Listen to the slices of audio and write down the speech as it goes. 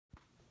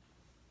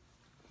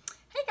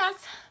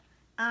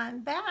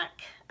I'm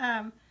back.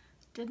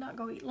 Did not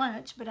go eat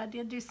lunch, but I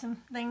did do some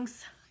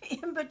things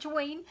in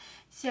between.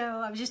 So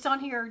I was just on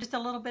here just a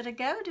little bit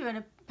ago doing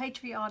a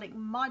patriotic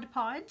Mod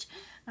Podge.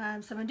 So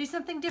I'm going to do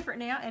something different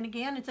now. And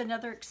again, it's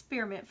another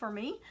experiment for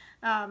me.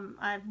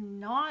 I've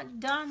not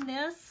done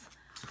this,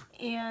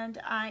 and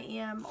I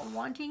am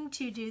wanting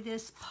to do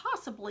this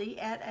possibly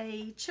at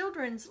a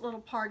children's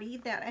little party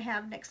that I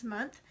have next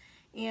month.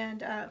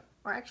 And,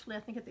 or actually I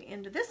think at the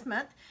end of this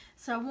month.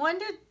 So I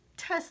wanted to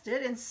test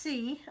it and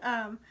see,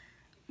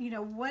 you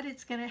know,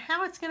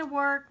 how it's gonna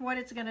work, what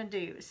it's gonna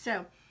do.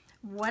 So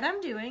what I'm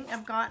doing,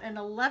 I've got an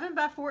 11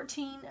 by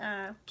 14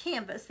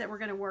 canvas that we're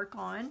gonna work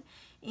on.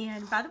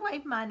 And by the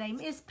way, my name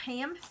is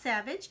Pam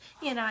Savage,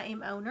 and I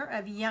am owner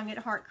of Young at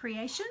Heart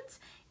Creations.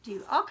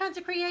 Do all kinds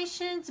of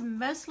creations,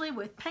 mostly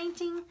with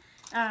painting.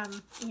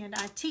 And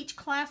I teach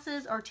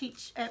classes, or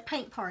teach at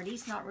paint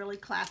parties, not really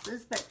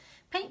classes, but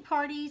paint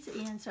parties.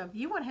 And so if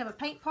you want to have a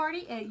paint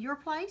party at your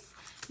place,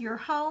 your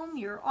home,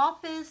 your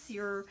office,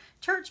 your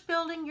church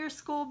building, your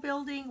school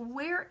building,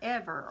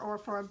 wherever, or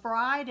for a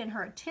bride and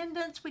her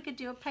attendants, we could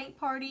do a paint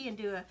party and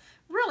do a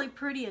really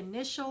pretty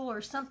initial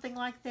or something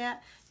like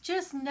that.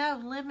 Just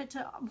no limit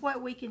to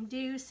what we can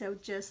do, so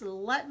just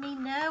let me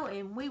know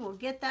and we will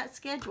get that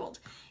scheduled.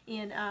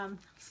 And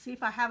see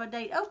if I have a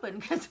date open,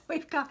 because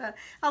we've got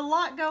a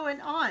lot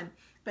going on.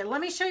 But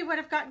let me show you what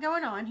I've got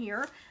going on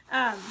here.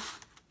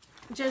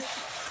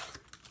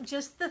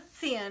 Just the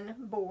thin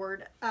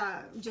board,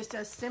 just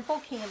a simple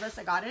canvas.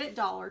 I got it at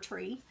Dollar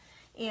Tree.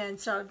 And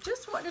so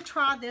just wanted to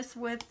try this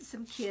with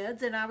some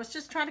kids, and I was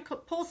just trying to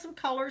pull some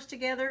colors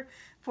together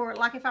for,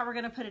 like, if I were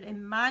going to put it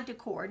in my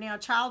decor. Now, a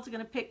child's going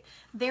to pick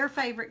their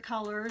favorite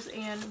colors,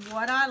 and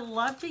what I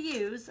love to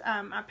use,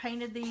 I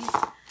painted these,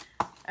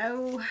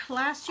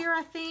 last year,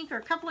 I think, or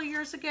a couple of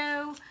years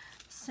ago.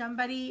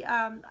 Somebody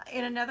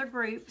in another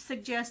group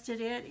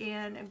suggested it,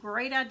 and a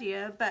great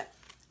idea, but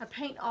I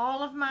paint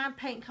all of my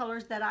paint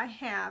colors that I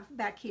have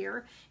back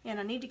here, and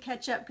I need to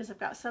catch up because I've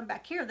got some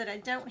back here that I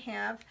don't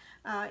have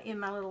in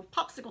my little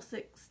popsicle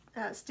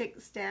stick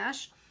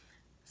stash.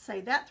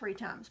 Say that 3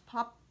 times.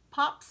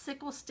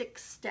 Popsicle stick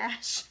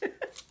stash.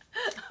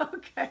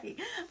 Okay.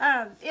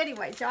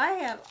 Anyway, so I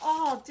have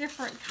all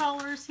different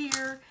colors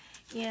here,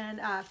 and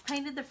I've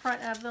painted the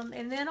front of them,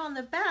 and then on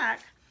the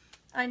back,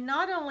 I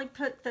not only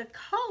put the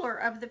color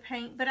of the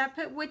paint, but I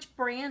put which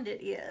brand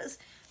it is,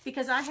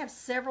 because I have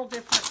several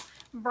different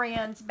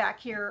brands back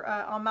here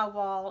on my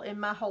wall in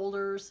my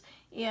holders.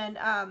 And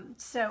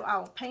so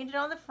I'll paint it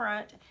on the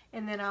front,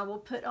 and then I will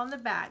put on the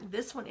back.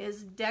 This one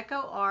is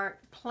Deco Art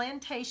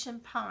Plantation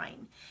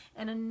Pine.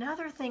 And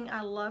another thing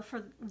I love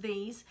for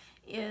these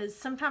is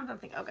sometimes I'm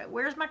thinking, okay,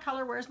 where's my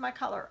color? Where's my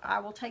color? I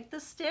will take the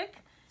stick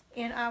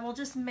and I will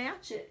just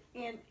match it.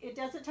 And it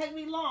doesn't take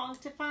me long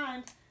to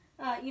find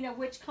you know,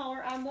 which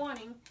color I'm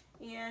wanting.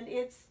 And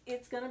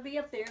it's going to be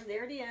up there.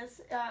 There it is.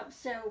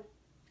 So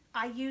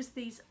I use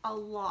these a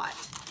lot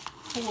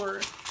for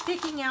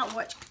picking out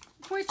which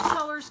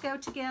colors go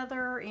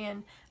together,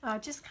 and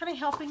just kind of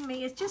helping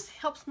me. It just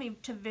helps me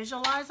to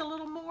visualize a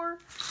little more.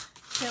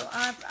 So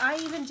I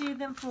even do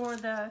them for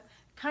the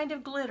kind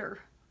of glitter.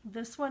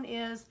 This one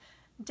is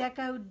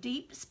Deco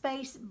Deep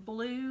Space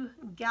Blue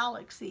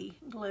Galaxy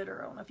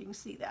Glitter. I don't know if you can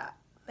see that.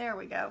 There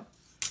we go.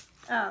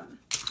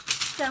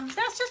 So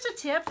that's just a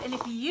tip, and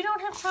if you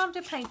don't have time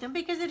to paint them,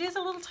 because it is a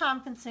little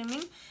time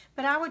consuming,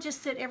 but I would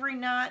just sit every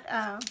night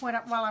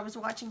while I was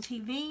watching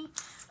TV,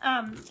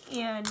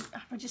 and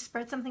I would just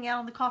spread something out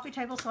on the coffee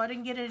table so I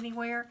didn't get it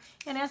anywhere,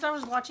 and as I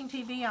was watching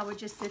TV, I would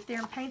just sit there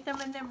and paint them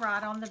and then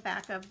write on the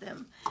back of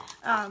them.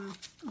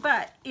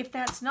 But if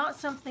that's not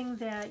something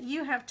that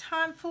you have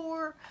time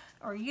for,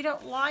 or you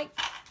don't like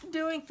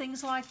doing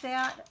things like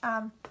that,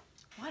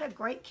 what a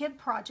great kid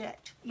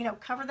project. You know,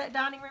 cover that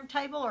dining room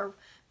table or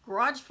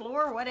garage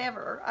floor,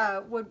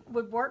 whatever,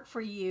 would work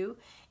for you.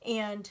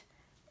 And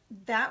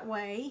that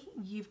way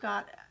you've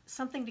got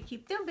something to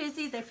keep them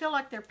busy. They feel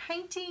like they're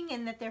painting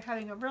and that they're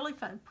having a really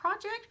fun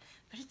project,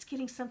 but it's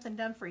getting something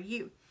done for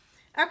you.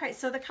 Okay,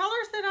 so the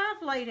colors that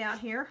I've laid out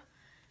here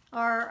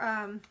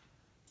are,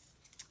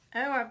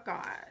 I've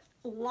got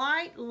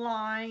light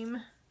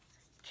lime,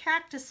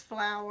 cactus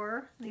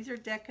flower. These are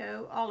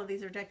Deco. All of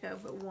these are Deco,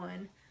 but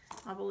one,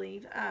 I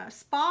believe.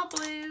 Spa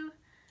blue,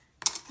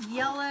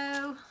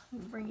 yellow.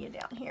 Let me bring you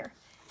down here.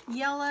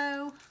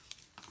 Yellow.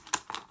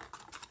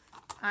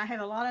 I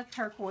have a lot of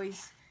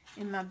turquoise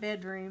in my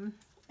bedroom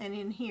and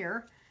in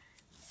here.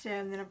 So,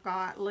 and then I've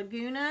got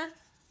Laguna.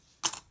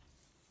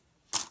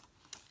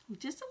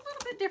 Just a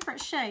little bit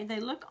different shade. They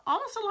look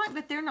almost alike,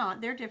 but they're not.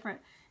 They're different.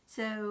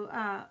 So,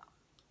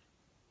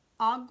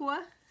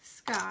 Agua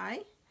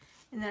Sky.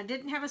 And then I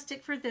didn't have a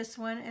stick for this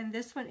one. And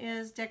this one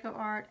is Deco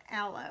Art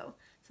Aloe.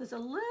 So it's a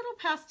little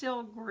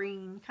pastel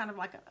green, kind of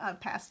like a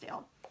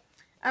pastel.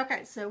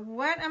 Okay, so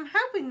what I'm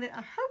hoping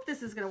I hope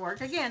this is going to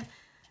work. Again,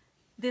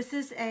 this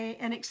is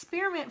an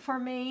experiment for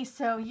me,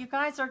 so you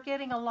guys are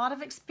getting a lot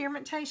of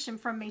experimentation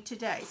from me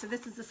today. So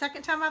this is the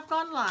second time I've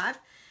gone live.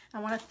 I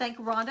want to thank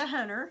Rhonda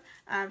Hunter.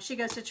 She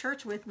goes to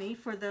church with me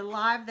for the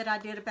live that I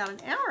did about an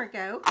hour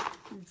ago.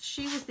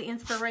 She was the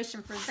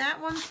inspiration for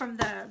that one from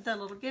the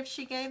little gift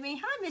she gave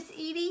me. Hi, Miss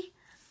Edie.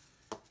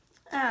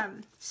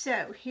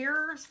 So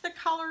here's the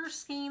color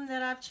scheme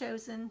that I've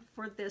chosen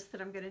for this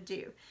that I'm going to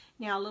do.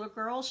 Now, a little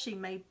girl, she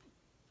may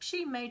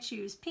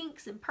choose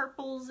pinks and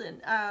purples,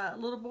 and a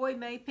little boy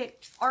may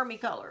pick army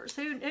colors.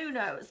 Who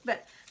knows?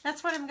 But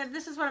that's what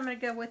this is what I'm going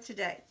to go with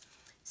today.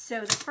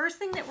 So the first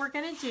thing that we're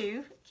going to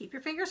do, keep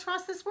your fingers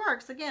crossed this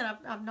works. Again,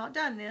 I've not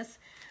done this.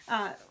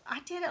 I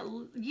did it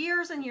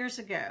years and years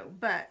ago,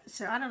 but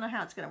so I don't know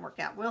how it's going to work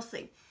out. We'll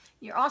see.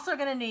 You're also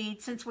going to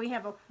need, since we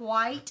have a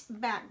white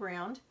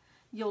background,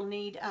 you'll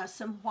need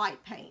some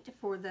white paint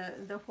for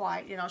the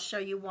white, and I'll show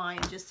you why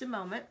in just a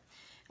moment.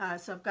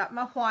 So I've got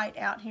my white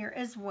out here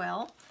as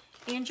well,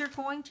 and you're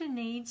going to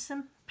need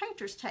some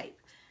painter's tape.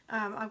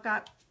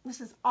 This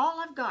is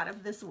all I've got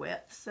of this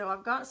width, so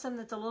I've got some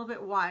that's a little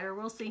bit wider.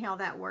 We'll see how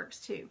that works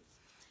too.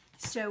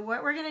 So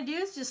what we're going to do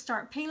is just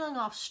start peeling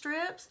off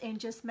strips and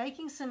just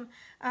making some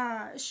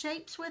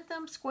shapes with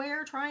them,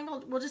 square,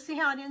 triangle. We'll just see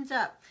how it ends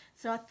up.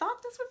 So I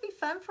thought this would be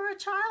fun for a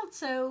child,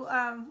 so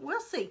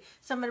we'll see.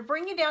 So I'm going to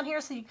bring you down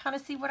here so you kind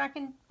of see what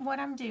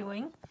I'm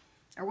doing,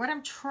 or what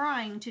I'm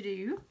trying to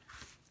do.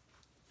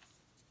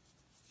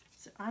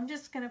 So I'm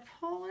just going to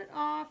pull it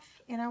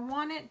off, and I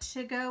want it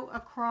to go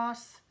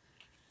across,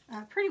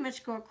 pretty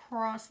much go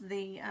across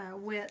the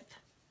width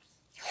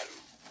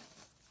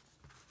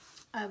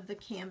of the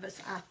canvas,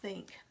 I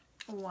think.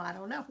 Well, I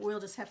don't know. We'll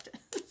just have to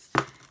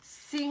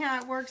see how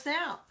it works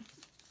out.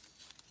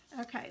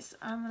 Okay, so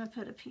I'm going to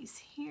put a piece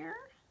here.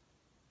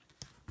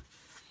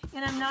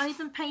 And I'm not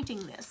even painting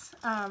this.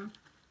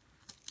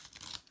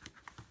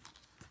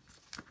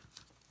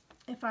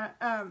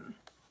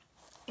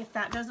 If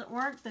that doesn't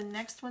work, the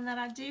next one that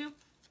I do,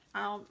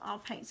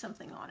 I'll paint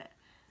something on it.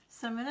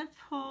 So I'm going to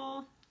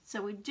pull,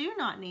 so we do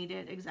not need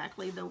it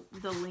exactly the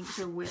length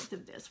or width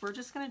of this. We're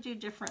just going to do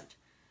different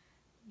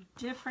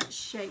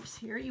shapes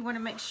here. You want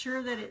to make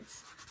sure that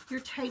your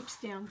tape's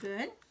down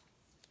good.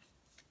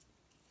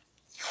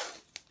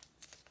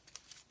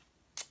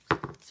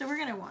 So we're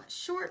going to want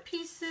short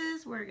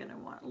pieces, we're going to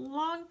want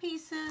long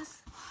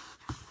pieces.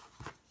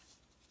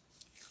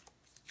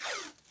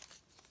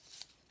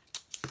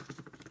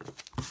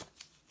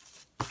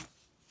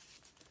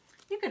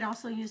 You could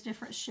also use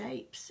different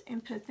shapes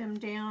and put them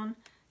down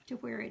to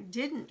where it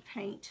didn't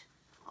paint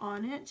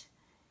on it.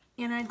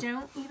 And I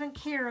don't even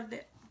care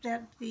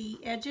that the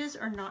edges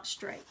are not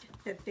straight,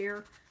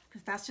 because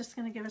that's just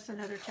going to give us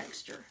another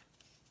texture.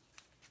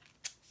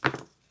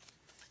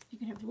 You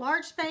can have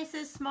large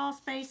spaces, small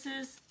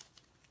spaces,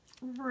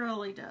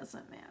 really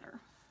doesn't matter.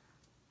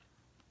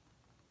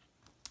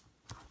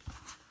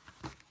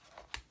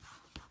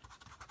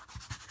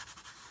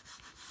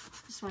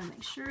 Just want to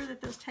make sure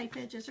that those tape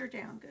edges are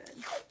down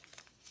good.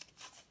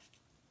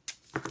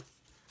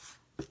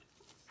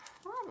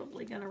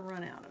 Probably going to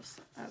run out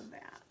of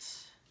that.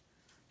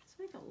 Let's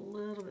make a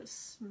little bit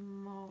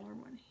smaller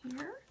one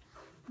here,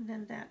 and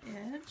then that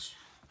edge.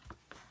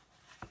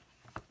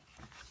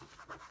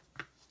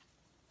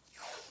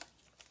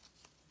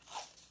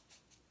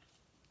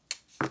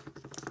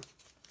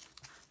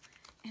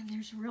 And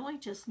there's really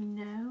just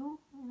no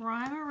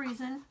rhyme or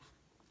reason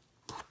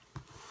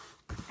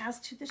as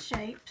to the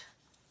shape.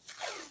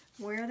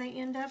 Where they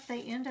end up,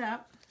 they end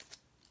up.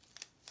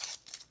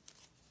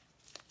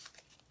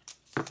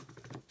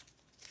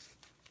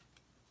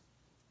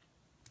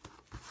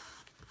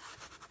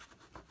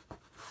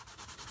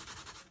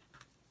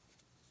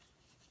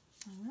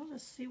 And we'll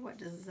just see what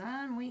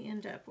design we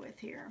end up with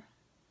here.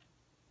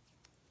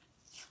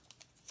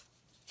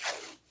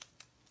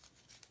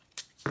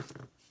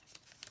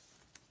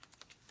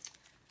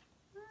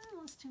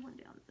 Let's do one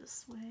down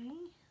this way.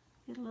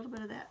 Get a little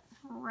bit of that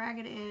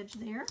ragged edge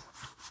there.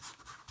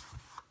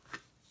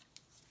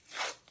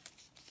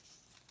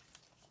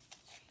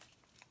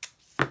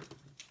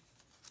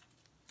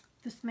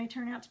 This may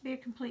turn out to be a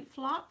complete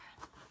flop.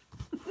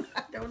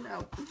 I don't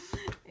know.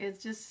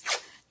 It's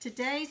just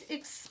today's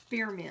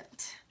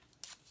experiment.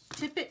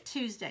 Tip It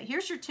Tuesday.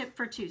 Here's your tip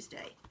for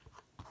Tuesday.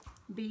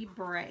 Be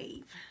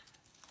brave.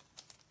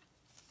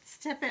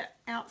 Step it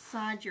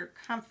outside your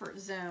comfort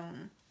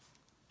zone.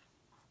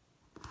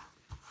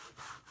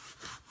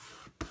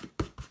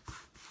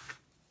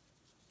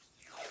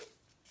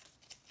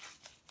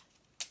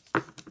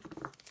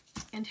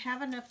 And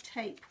have enough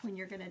tape when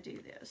you're going to do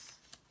this.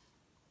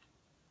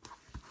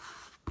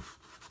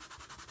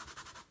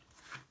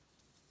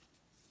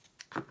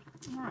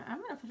 Alright, I'm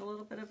going to put a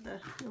little bit of the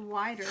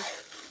whiter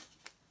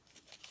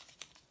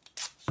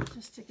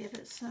just to give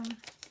it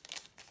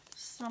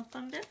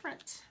something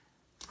different.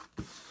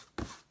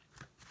 Let's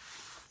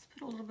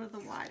put a little bit of the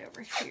white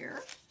over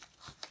here.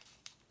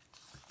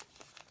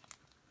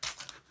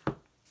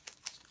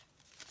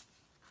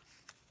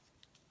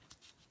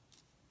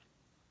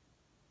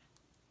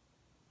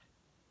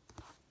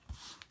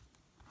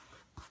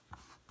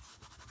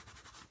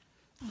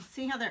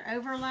 See how they're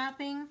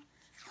overlapping?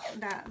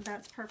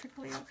 That's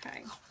perfectly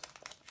okay,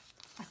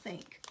 I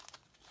think.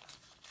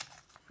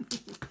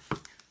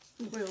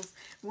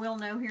 We'll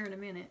know here in a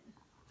minute.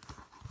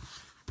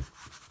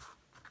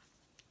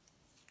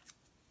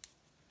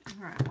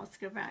 All right, let's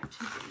go back to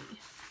the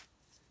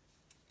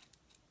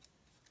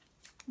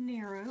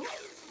narrow.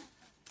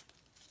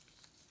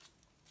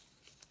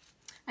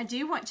 I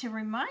do want to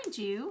remind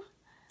you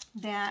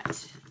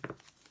that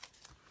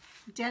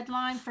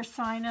deadline for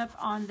sign up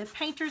on the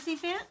painters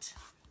event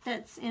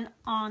that's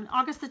on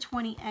August the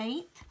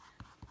 28th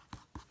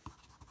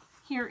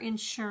here in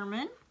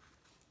Sherman.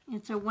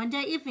 It's a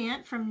one-day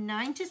event from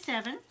 9 to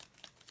 7,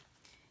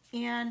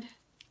 and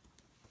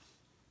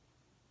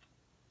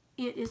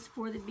it is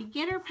for the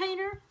beginner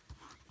painter,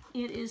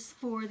 it is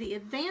for the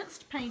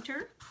advanced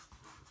painter,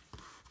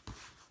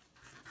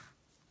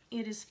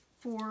 it is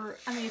for,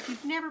 I mean, if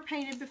you've never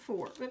painted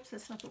before, whoops,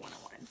 that's not the one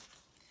I wanted.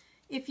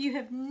 If you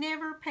have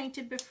never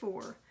painted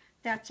before,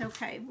 that's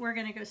okay. We're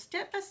going to go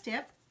step by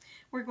step.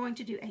 We're going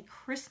to do a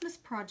Christmas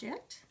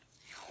project,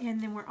 and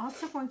then we're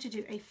also going to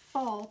do a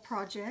fall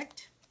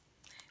project.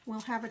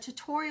 We'll have a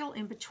tutorial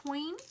in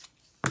between.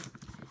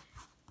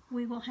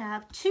 We will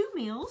have 2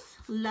 meals,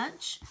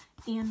 lunch,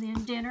 and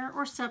then dinner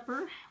or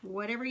supper,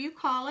 whatever you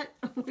call it.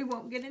 We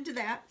won't get into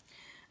that.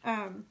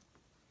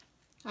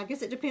 I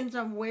guess it depends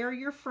on where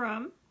you're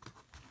from.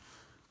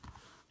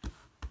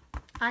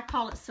 I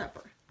call it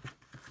supper.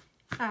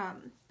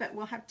 But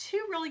we'll have 2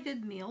 really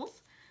good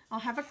meals. I'll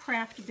have a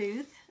craft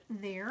booth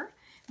there.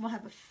 We'll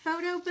have a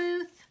photo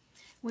booth.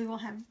 We will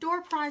have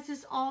door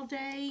prizes all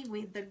day.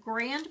 The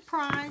grand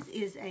prize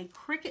is a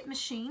Cricut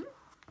machine.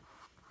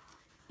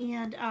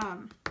 And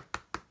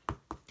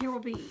there will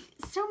be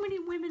so many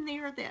women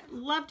there that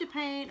love to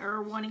paint or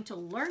are wanting to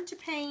learn to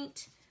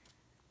paint.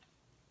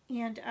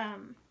 And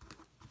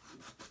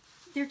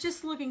they're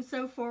just looking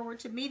so forward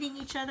to meeting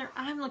each other.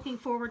 I'm looking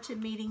forward to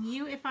meeting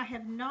you. If I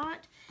have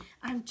not,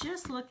 I'm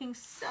just looking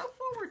so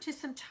forward to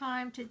some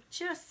time to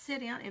just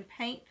sit down and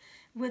paint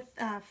with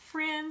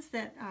friends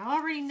that I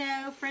already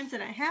know, friends that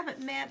I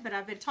haven't met, but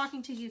I've been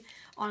talking to you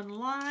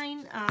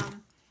online.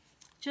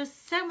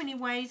 Just so many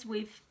ways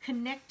we've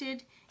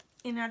connected,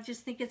 and I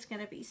just think it's going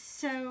to be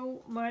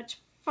so much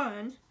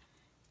fun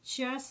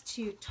just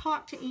to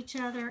talk to each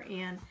other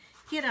and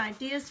get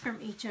ideas from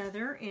each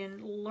other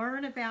and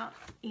learn about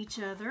each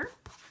other.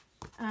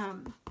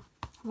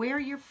 Where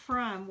you're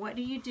from, what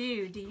do you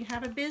do? Do you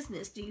have a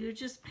business? Do you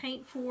just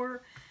paint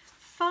for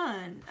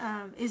fun?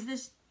 Is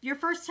this your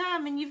first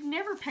time and you've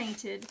never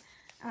painted?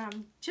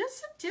 Just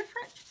some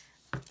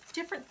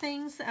different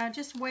things,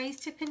 just ways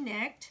to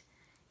connect.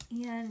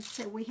 And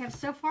so we have,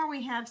 so far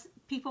we have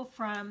people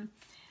from,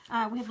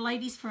 we have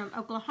ladies from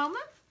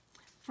Oklahoma,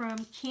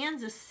 from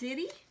Kansas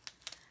City,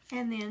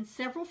 and then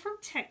several from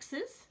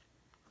Texas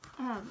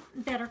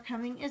that are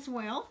coming as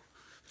well.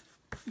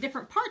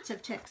 Different parts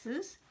of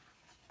Texas.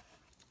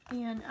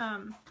 And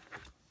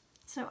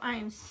so I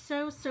am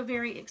so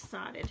very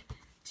excited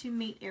to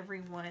meet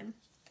everyone.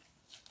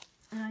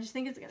 And I just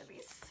think it's going to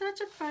be such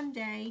a fun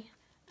day.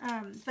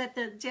 But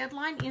the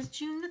deadline is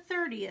June the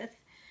 30th.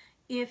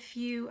 If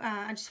you,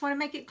 I just want to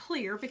make it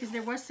clear because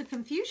there was some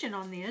confusion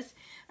on this.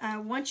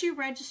 Once you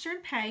register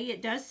and pay,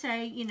 it does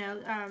say, you know,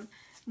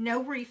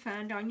 no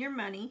refund on your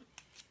money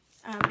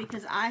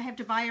because I have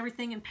to buy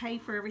everything and pay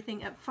for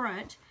everything up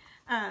front.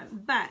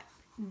 But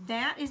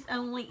that is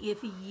only if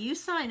you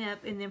sign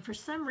up and then for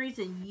some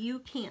reason you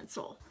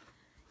cancel.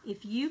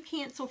 If you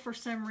cancel for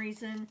some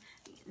reason,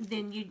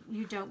 then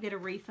you don't get a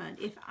refund.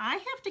 If I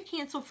have to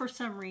cancel for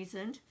some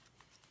reason,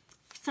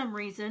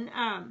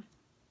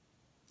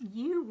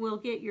 you will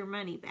get your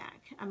money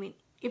back. I mean,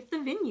 if the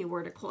venue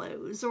were to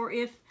close, or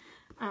if,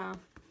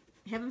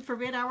 heaven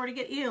forbid, I were to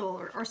get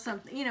ill or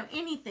something, you know,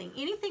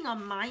 anything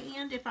on my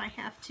end, if I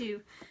have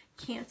to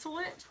cancel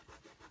it,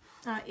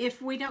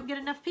 if we don't get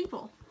enough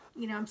people.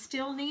 You know, I'm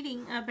still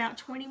needing about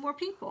 20 more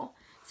people.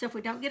 So if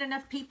we don't get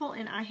enough people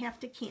and I have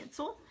to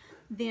cancel,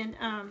 then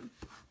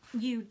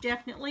you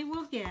definitely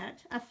will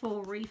get a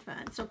full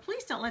refund. So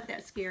please don't let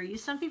that scare you.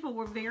 Some people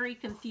were very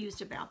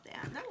confused about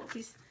that. That little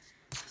piece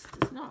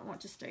does not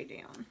want to stay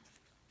down.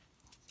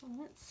 So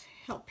let's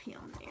help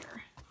him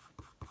there.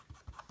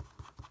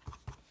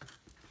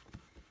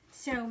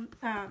 So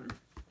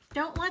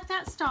don't let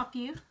that stop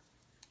you,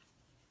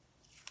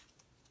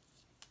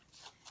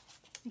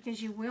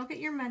 because you will get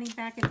your money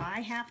back if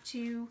I have to,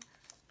 you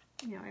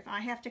know, if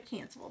I have to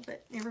cancel.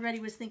 But everybody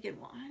was thinking,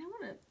 well, I don't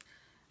want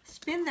to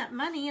spend that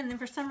money and then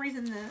for some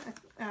reason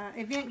the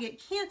event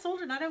get canceled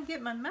and I don't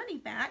get my money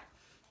back.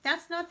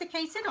 That's not the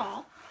case at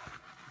all.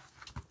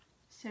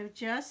 So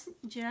just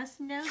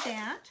know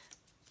that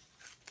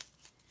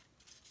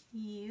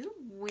you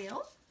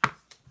will.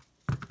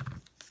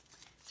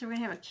 So we're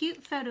going to have a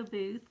cute photo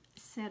booth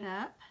set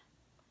up,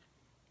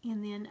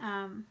 and then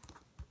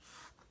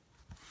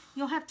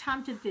you'll have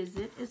time to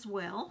visit as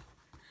well.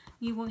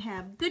 You will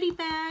have goodie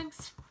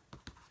bags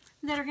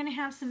that are going to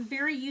have some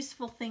very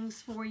useful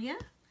things for you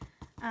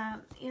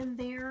in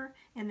there.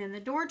 And then the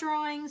door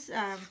drawings,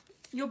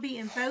 you'll be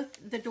in both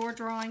the door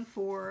drawing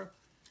for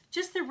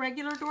just the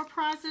regular door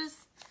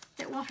prizes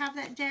that we'll have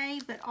that day,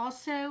 but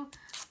also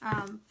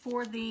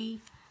for the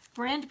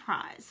grand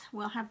prize.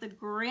 We'll have the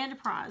grand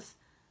prize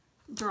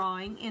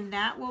drawing, and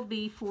that will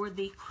be for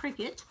the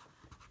Cricut.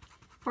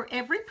 For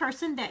every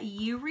person that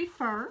you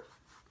refer,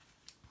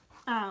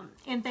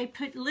 and they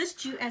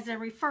list you as a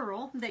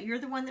referral, that you're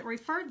the one that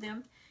referred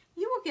them,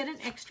 you will get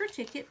an extra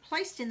ticket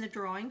placed in the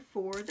drawing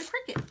for the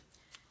Cricut.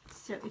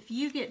 So if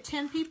you get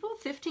 10 people,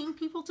 15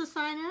 people to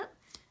sign up,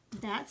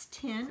 that's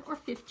 10 or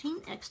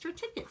 15 extra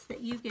tickets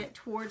that you get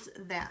towards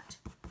that.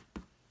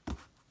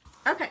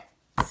 Okay,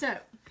 so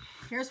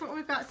here's what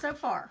we've got so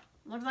far.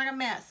 Looks like a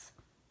mess.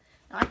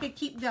 Now, I could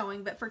keep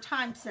going, but for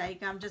time's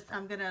sake,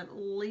 I'm gonna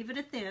leave it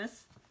at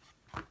this.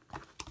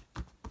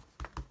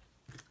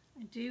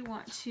 I do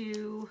want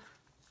to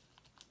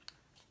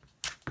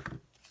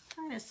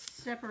kind of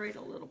separate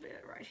a little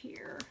bit right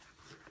here.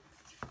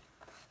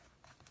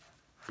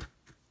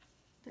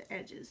 The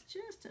edges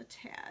just a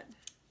tad.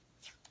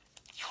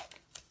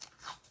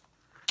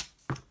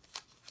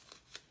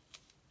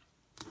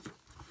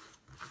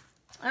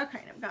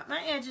 Okay, I've got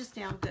my edges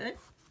down good.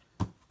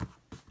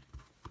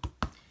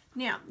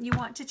 Now, you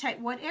want to take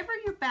whatever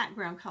your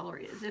background color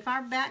is. If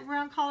our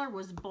background color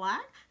was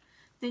black,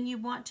 then you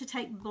want to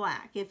take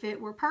black. If it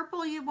were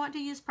purple, you want to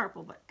use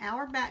purple, but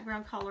our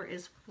background color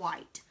is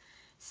white.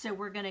 So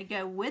we're going to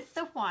go with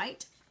the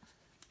white,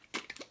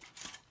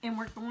 and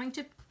we're going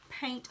to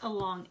paint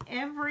along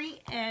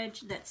every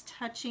edge that's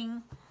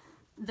touching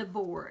the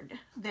board,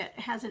 that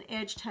has an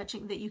edge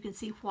touching, that you can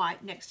see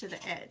white next to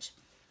the edge,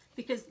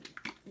 because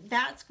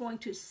that's going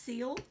to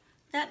seal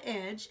that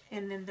edge,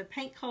 and then the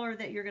paint color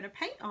that you're going to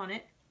paint on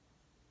it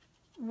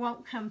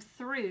won't come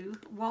through,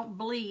 won't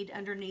bleed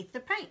underneath the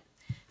paint.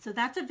 So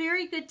that's a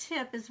very good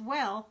tip as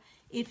well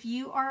if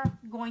you are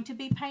going to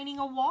be painting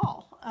a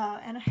wall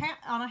on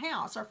a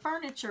house or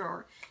furniture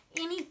or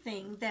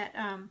anything that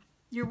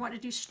you want to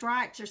do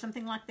stripes or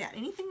something like that.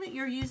 Anything that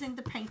you're using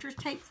the painter's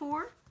tape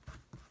for,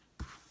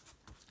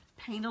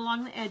 paint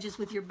along the edges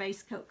with your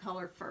base coat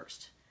color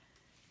first.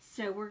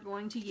 So we're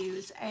going to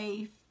use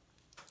a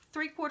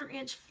 3/4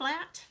 inch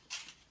flat.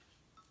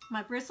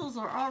 My bristles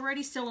are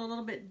already still a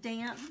little bit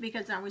damp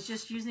because I was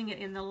just using it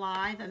in the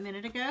live a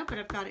minute ago, but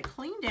I've got it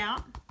cleaned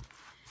out.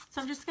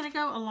 So I'm just going to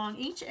go along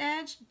each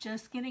edge,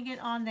 just going to get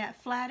on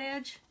that flat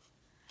edge,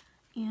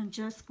 and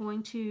just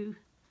going to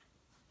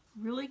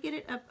really get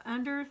it up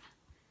under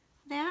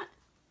that,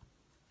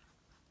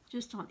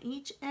 just on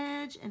each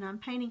edge, and I'm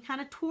painting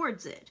kind of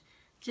towards it,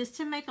 just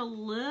to make a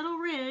little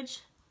ridge,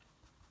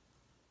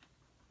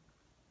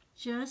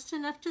 just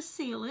enough to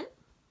seal it.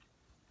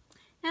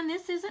 And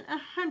this isn't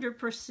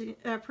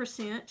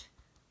 100%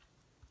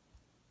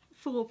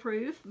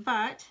 foolproof,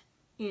 but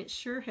it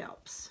sure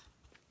helps.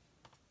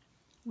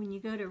 When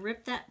you go to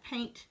rip that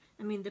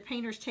the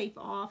painter's tape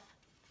off,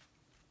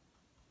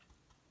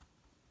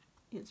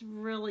 it's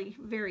really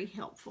very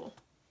helpful.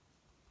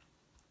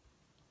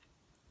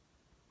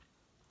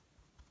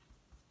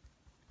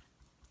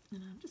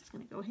 And I'm just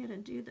going to go ahead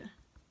and do the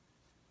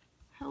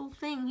whole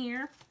thing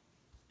here.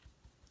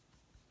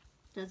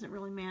 Doesn't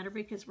really matter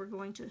because we're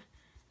going to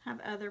have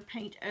other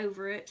paint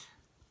over it.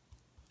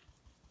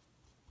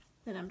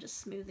 But I'm just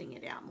smoothing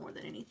it out more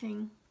than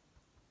anything.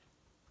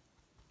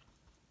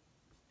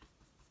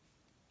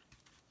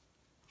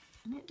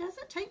 And it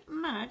doesn't take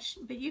much,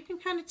 but you can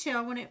kind of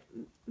tell when it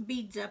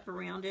beads up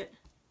around it.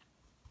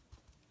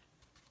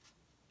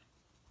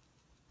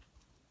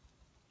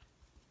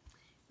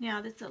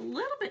 Now, that's a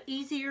little bit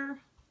easier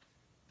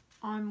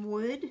on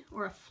wood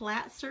or a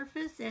flat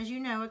surface. As you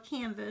know, a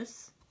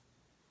canvas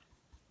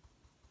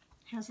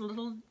has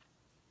little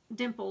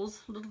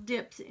dimples, little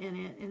dips in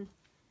it, and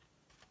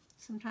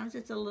sometimes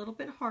it's a little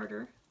bit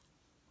harder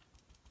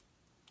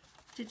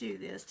to do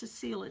this, to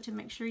seal it, to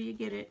make sure you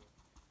get it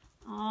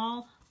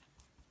all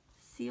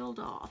sealed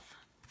off.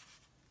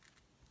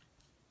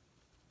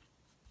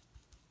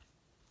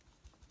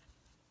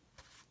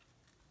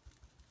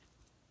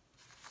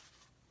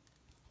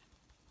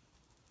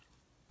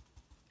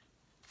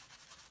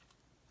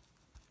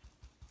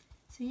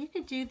 So you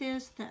could do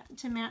this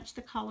to match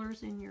the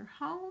colors in your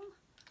home.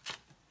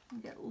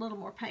 Get a little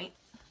more paint.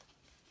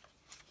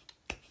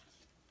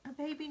 A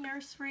baby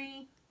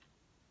nursery.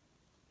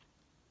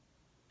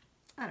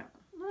 I don't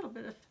know, a little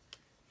bit of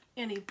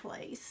any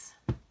place.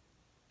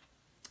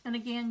 And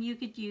again, you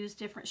could use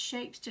different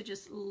shapes to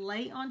just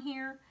lay on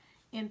here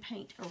and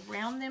paint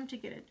around them to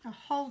get a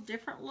whole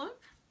different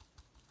look.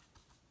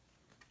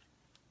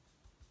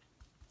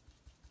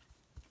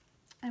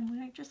 And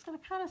we're just going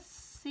to kind of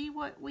see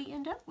what we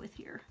end up with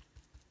here.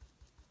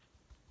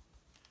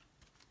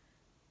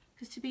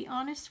 Because to be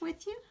honest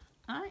with you,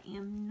 I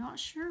am not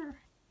sure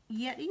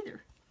yet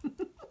either.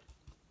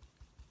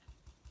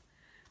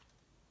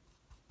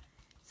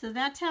 So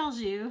that tells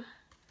you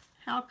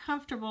how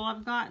comfortable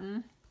I've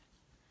gotten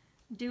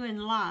doing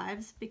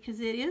lives, because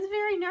it is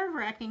very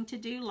nerve-wracking to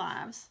do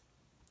lives.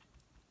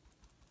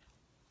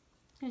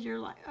 Because you're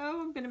like,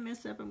 oh, I'm going to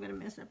mess up, I'm going to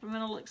mess up. I'm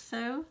going to look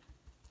so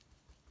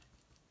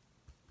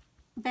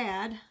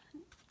bad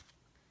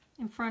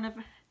in front of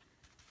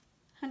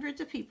hundreds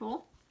of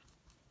people.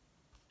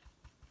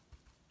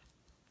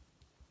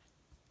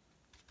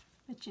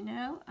 But you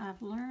know,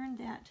 I've learned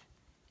that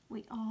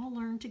we all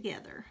learn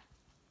together.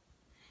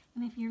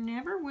 And if you're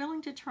never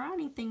willing to try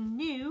anything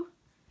new,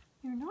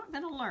 you're not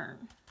going to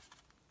learn.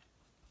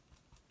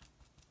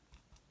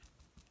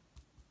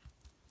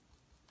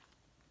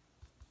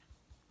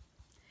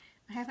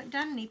 I haven't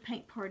done any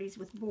paint parties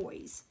with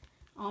boys.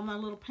 All my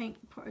little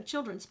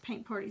children's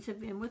paint parties have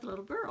been with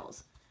little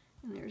girls.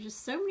 And there's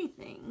just so many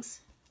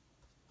things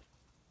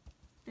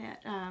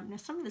that, now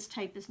some of this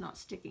tape is not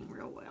sticking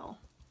real well.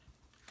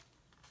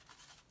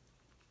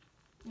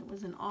 It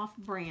was an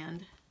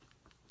off-brand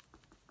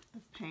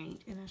of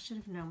paint, and I should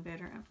have known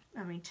better.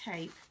 I mean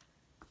tape.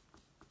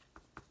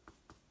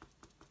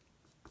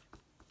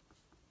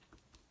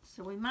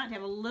 So we might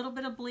have a little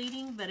bit of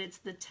bleeding, but it's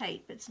the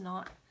tape. It's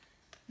not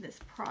this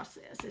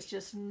process. It's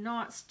just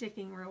not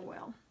sticking real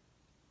well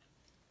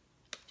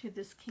to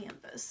this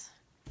canvas.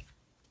 I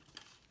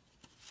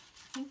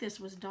think this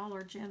was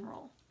Dollar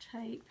General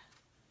tape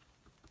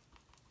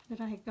that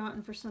I had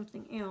gotten for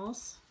something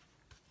else.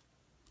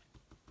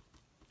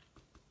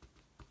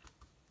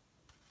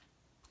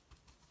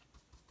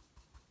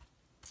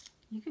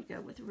 You could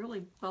go with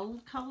really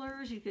bold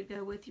colors. You could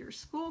go with your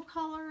school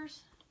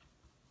colors.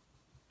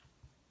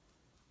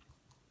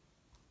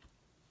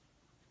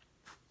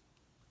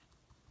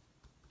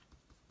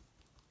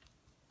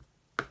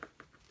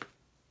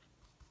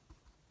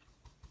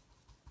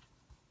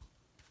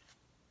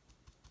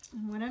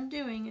 And what I'm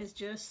doing is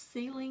just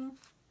sealing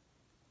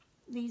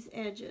these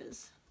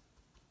edges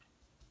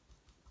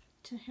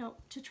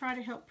to try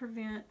to help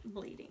prevent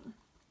bleeding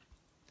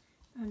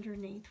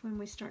underneath when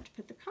we start to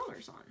put the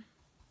colors on.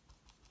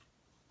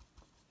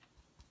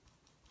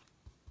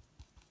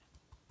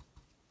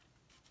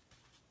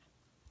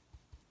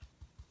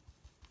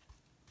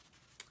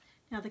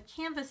 Now the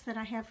canvas that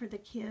I have for the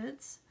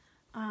kids,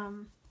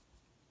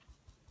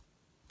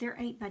 they're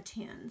 8 by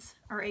 10s,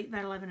 or 8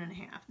 by 11 and a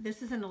half.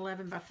 This is an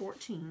 11 by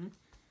 14.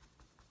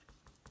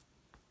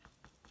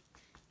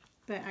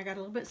 But I got a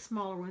little bit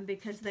smaller one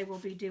because they will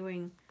be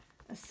doing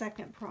a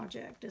second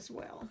project as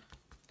well.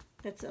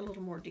 That's a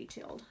little more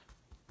detailed.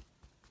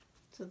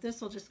 So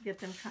this will just get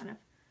them kind of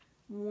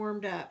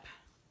warmed up.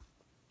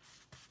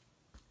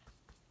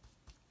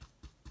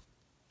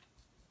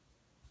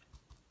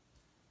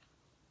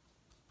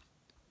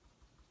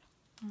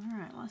 All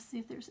right, let's see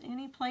if there's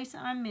any place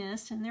I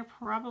missed, and there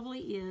probably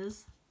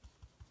is.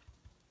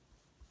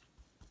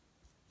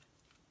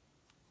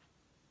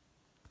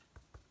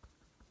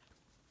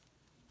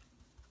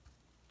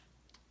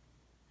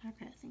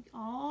 Okay, I think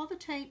all the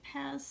tape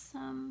has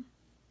some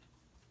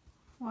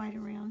white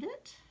around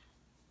it,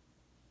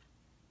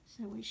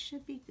 so we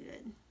should be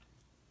good.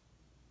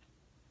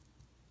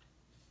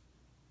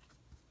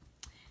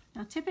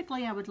 Now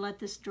typically I would let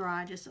this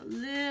dry just a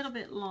little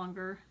bit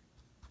longer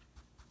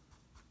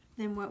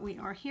than what we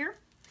are here.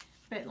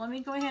 But let me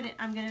go ahead and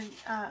I'm going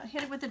to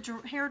hit it with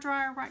a hair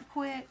dryer right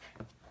quick.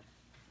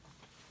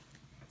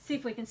 See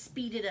if we can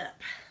speed it up.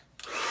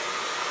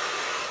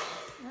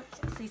 Oops,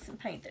 I see some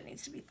paint that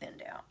needs to be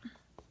thinned out.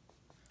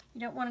 You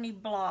don't want any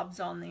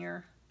blobs on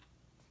there.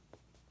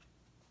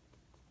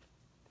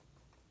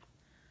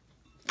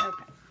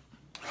 Okay.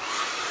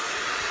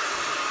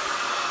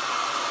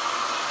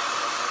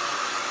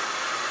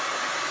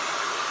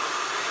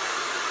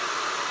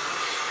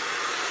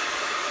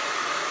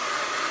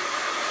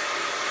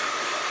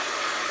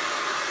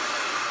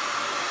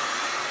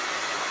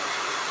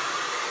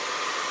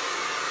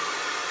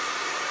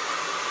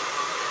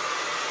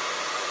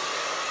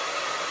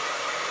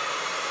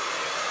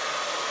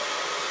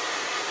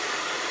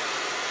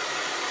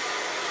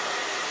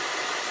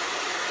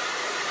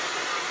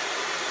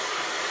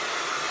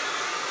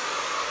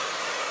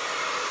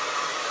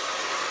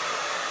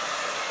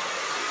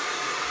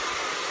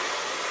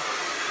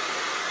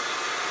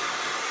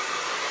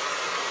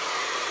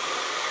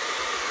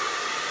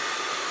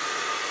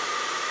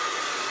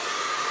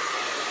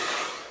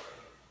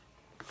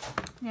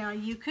 Now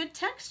you could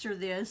texture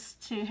this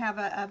to have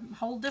a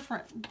whole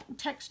different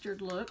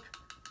textured look.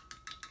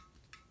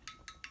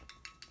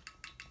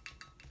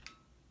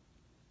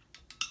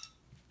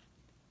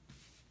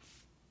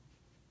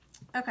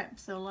 Okay,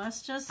 so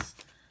let's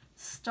just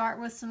start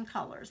with some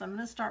colors. I'm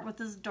going to start with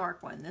this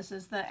dark one. This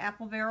is the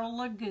Apple Barrel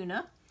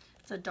Laguna.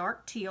 It's a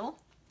dark teal.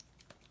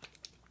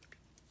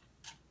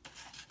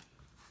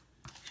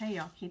 Okay,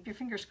 y'all, keep your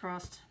fingers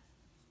crossed.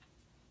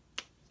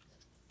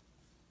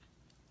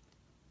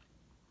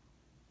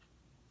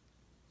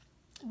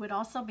 It would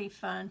also be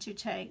fun to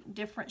take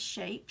different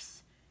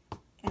shapes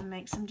and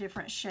make some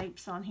different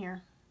shapes on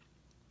here.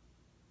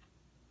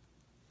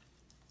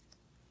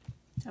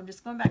 So I'm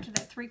just going back to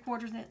that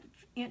 3/4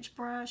 inch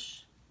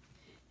brush.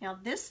 Now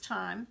this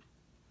time,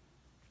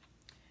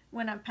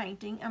 when I'm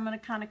painting, I'm going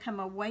to kind of come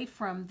away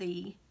from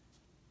the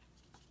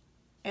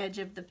edge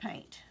of the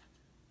paint.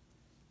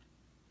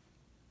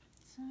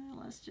 So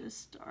let's just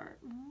start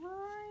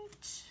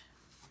right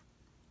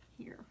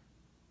here.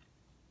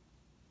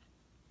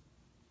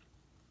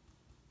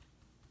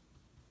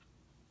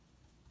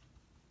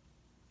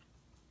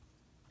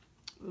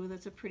 Ooh,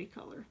 that's a pretty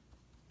color.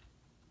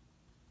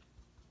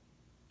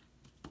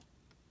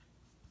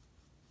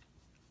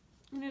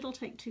 it'll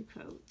take 2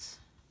 coats.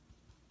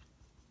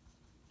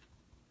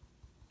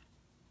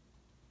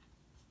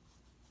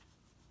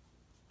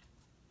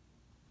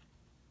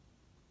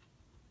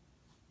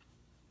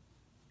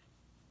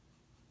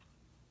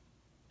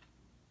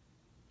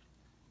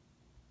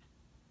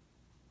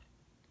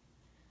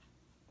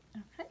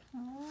 Okay,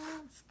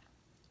 let's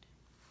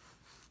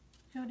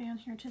go down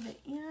here to the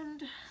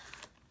end.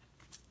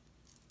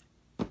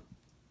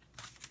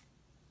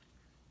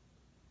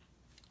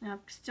 Now I've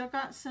still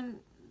got some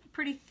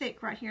pretty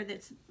thick right here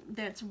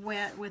that's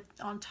wet with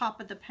on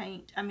top of the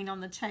paint, I mean on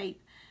the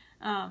tape.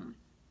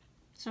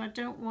 So I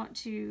don't want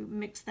to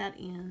mix that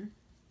in.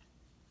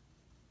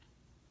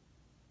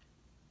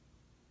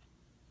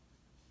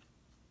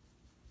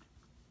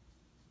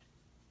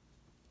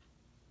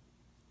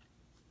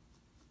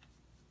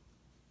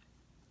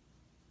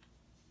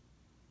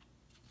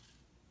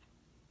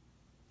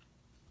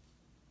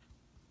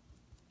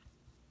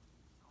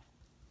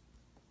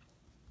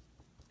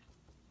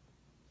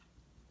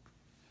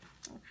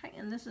 Okay,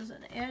 and this is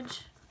an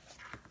edge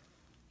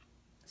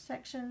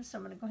section, so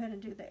I'm going to go ahead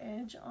and do the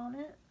edge on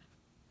it.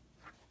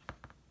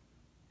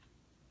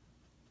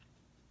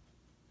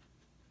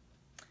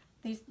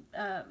 These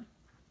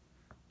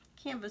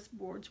canvas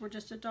boards were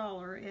just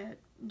 $1 at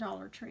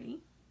Dollar Tree.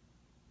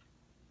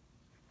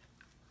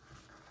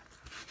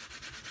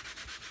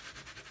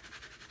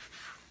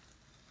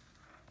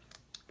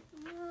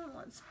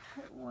 Let's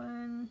put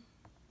one.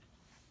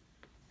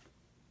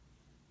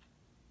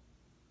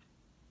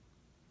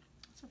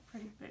 It's a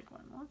pretty big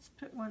one. Let's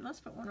put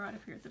one right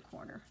up here at the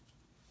corner.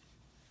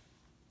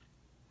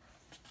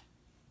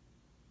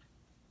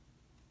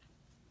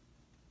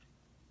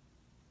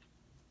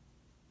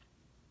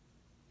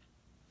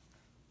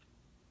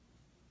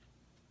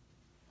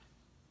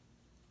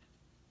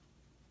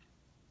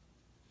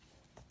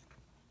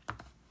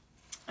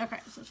 Okay,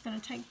 so it's going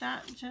to take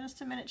that just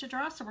a minute to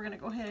dry, so we're going to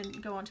go ahead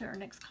and go on to our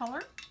next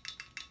color.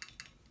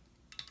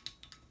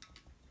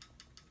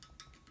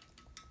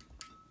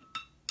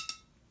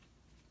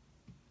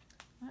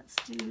 Let's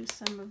do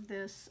some of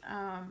this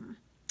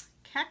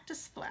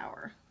cactus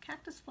flower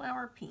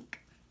pink.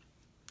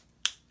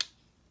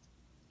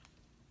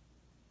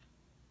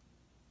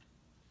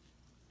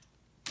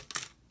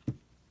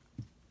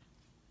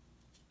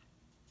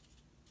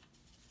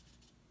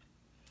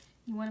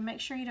 You want to make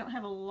sure you don't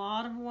have a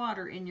lot of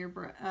water in your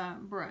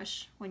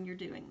brush when you're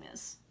doing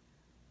this.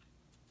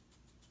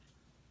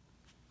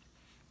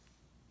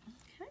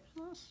 Okay,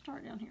 let's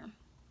start down here.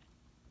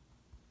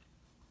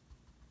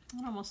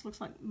 It almost looks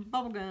like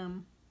bubble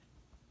gum.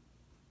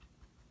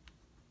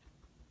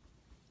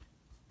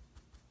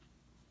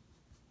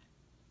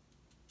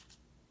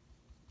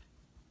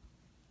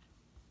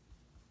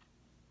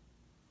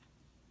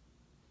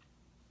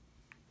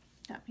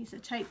 That piece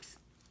of tape's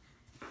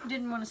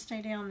didn't want to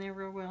stay down there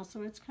real well,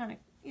 so it's kind of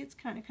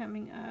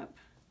coming up.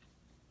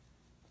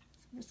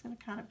 So I'm just going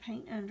to kind of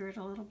paint under it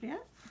a little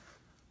bit.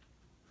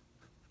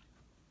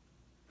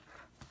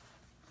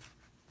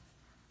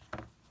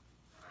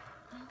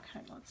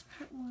 Okay, let's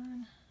put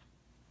one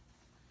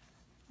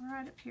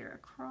right up here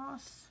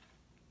across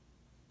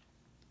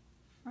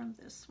from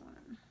this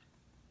one.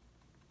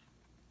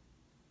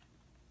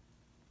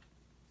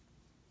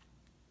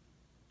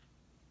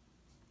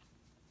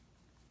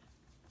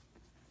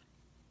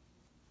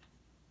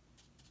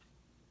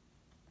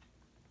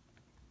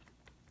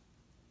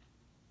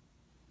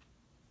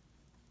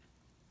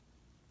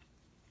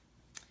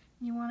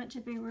 You want it to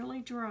be really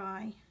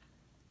dry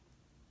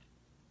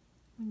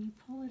when you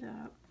pull it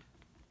up.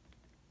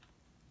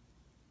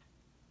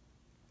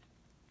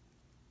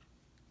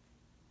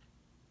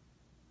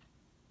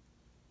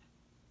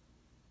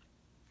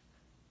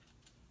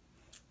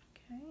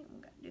 Okay,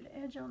 I'm going to do the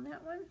edge on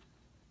that one.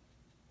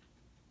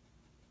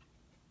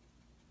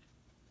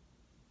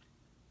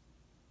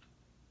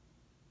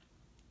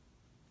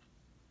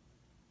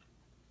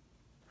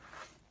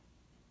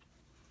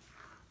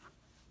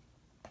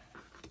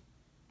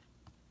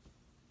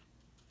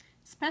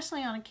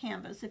 Especially on a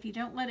canvas, if you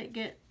don't let it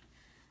get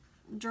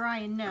dry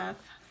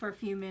enough for a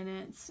few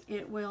minutes,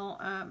 it will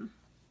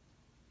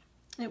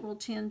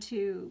tend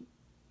to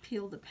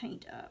peel the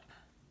paint up.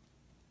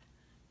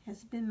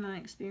 Has been my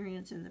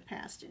experience in the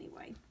past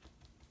anyway.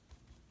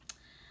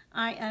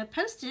 I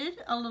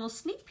posted a little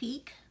sneak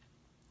peek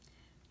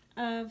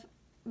of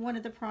one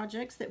of the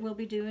projects that we'll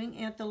be doing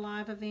at the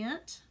live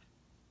event.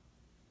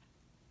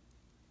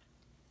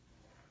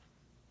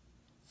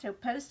 So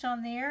post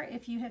on there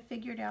if you have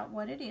figured out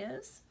what it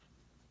is.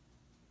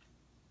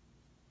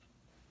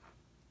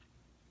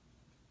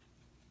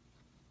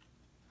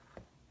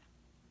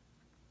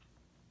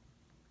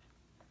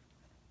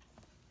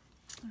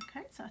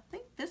 Okay, so I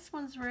think this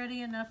one's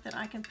ready enough that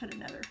I can put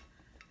another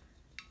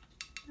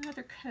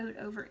coat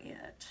over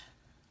it.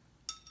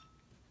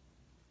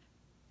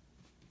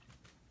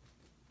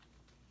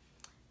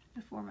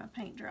 Before my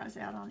paint dries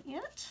out on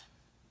it.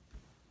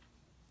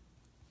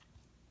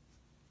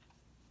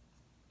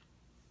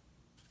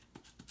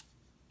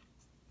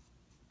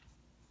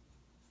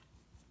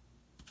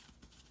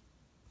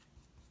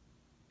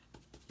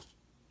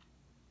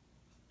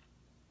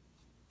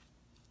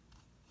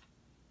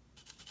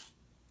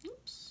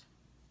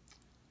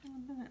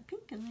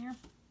 pink in there.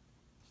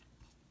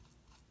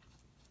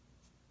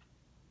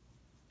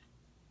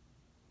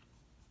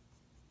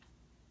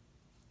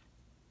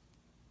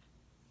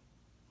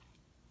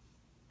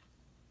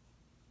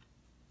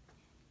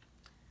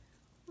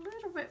 A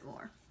little bit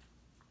more.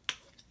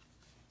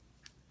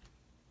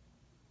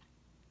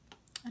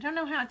 I don't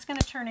know how it's going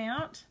to turn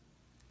out,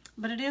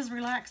 but it is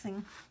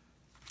relaxing.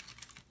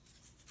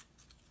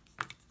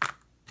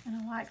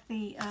 And I like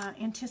the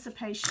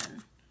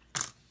anticipation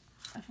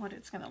of what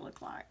it's going to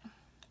look like,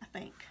 I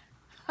think.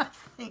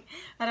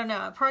 I don't know.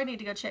 I probably need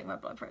to go check my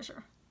blood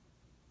pressure.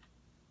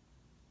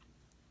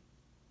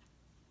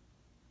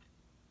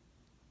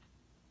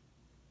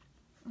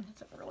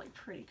 It's a really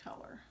pretty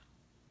color.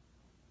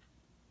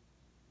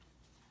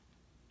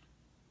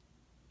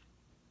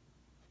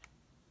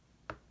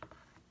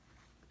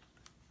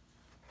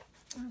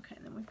 Okay,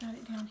 then we've got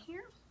it down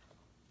here.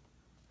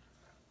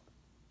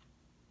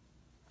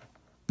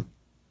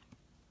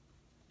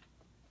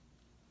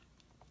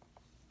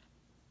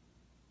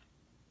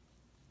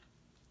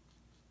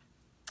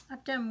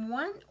 I've done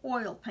one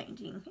oil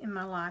painting in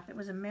my life. It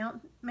was a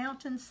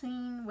mountain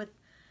scene with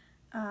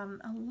a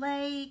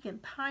lake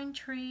and pine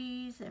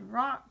trees and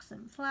rocks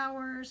and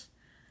flowers.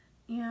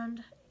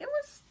 And it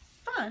was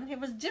fun. It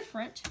was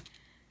different.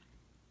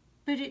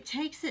 But it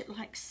takes it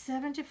like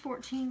 7 to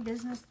 14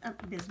 business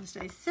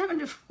days. 7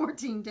 to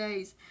 14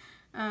 days.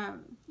 You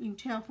can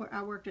tell where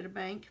I worked at a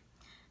bank.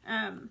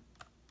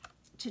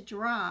 To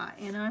dry.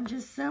 And I'm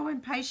just so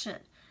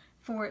impatient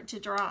for it to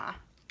dry.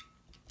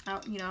 I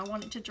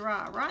want it to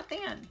dry right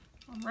then.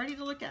 I'm ready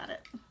to look at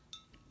it,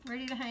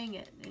 ready to hang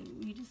it,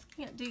 and you just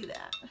can't do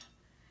that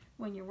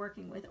when you're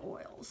working with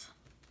oils.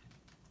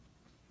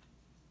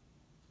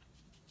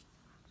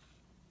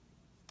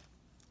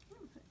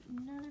 I'll put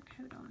another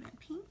coat on that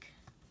pink.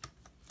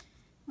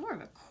 More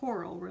of a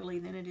coral, really,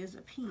 than it is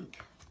a pink.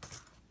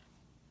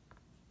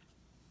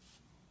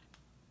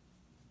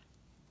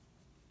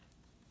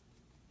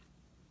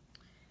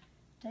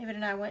 David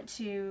and I went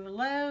to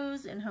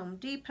Lowe's and Home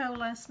Depot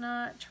last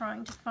night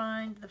trying to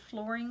find the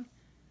flooring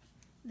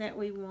that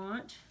we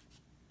want.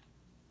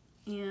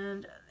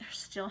 And they're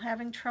still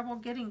having trouble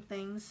getting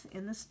things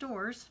in the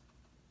stores.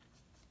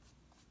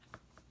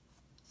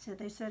 So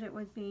they said it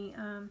would be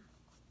a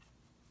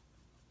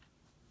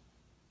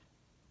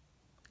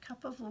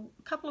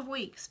couple of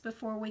weeks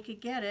before we could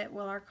get it.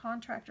 Well, our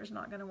contractor's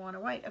not going to want to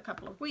wait a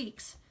couple of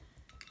weeks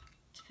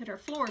to put our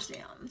floors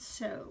down.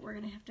 So we're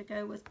going to have to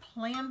go with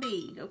plan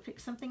B, go pick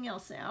something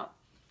else out.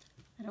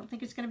 I don't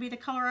think it's going to be the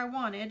color I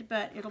wanted,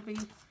 but it'll be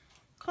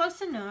close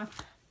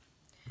enough.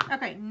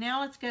 Okay, now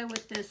let's go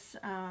with this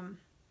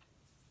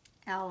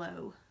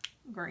aloe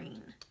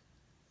green.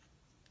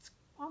 It's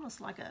almost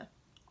like a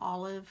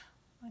olive,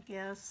 I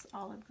guess,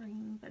 olive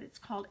green, but it's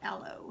called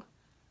aloe.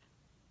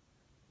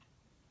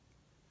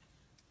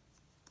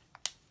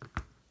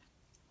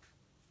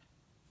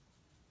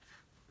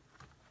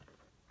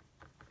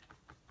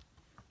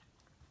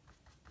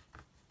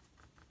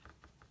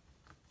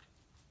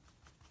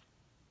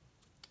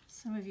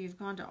 Some of you who've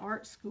gone to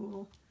art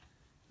school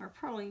are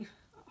probably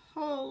a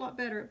whole lot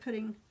better at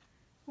putting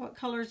what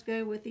colors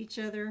go with each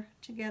other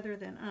together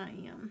than I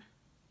am.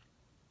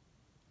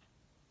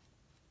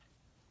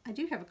 I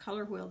do have a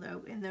color wheel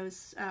though, and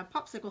those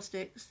popsicle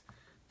sticks,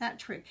 that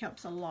trick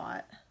helps a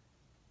lot.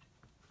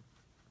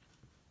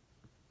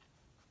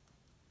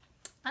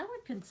 I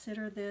would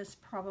consider this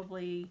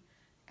probably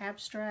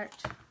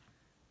abstract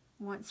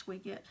once we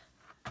get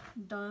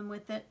done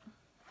with it.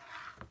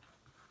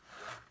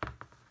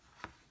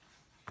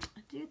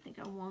 I do think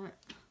I want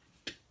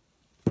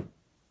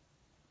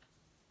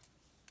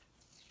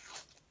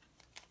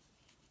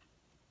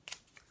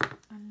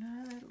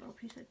another little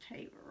piece of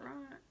tape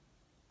right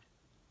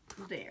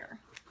there.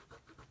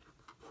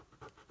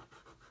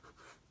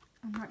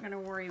 I'm not going to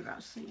worry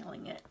about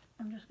sealing it.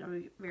 I'm just going to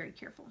be very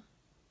careful.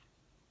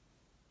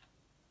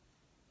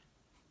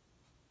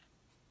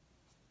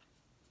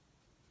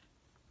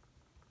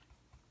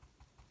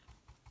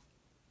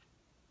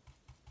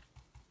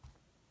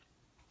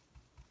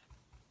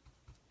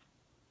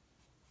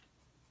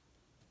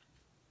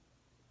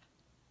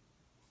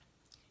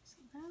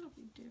 That'll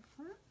be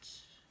different.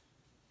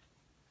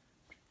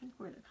 I think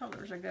where the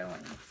colors are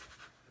going.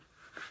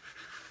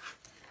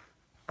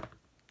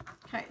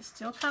 Okay,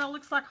 still kind of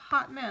looks like a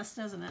hot mess,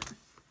 doesn't it?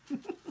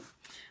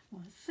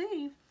 Let's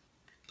see.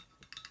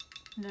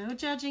 No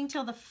judging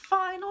till the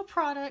final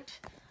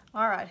product.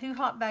 All right, who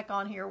hopped back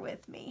on here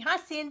with me? Hi,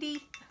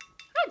 Cindy.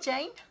 Hi,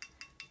 Jane.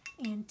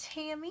 And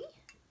Tammy.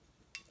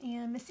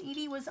 And Miss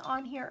Edie was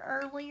on here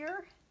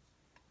earlier.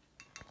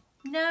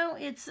 No,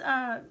 it's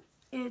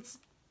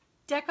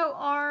Deco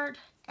Art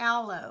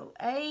Aloe,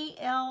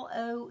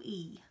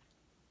 A-L-O-E.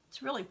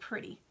 It's really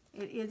pretty.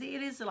 It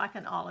is like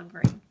an olive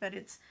green, but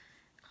it's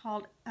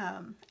called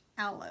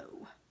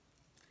aloe.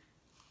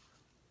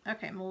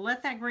 Okay, I'm going to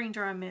let that green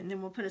dry a minute, and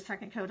then we'll put a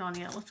second coat on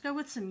it. Let's go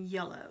with some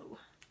yellow.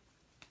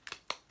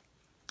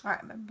 All right,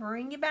 I'm going to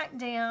bring you back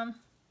down.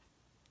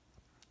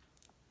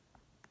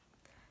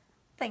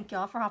 thank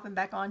y'all for hopping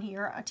back on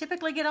here. I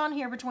typically get on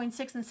here between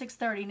 6 and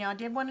 6:30. Now, I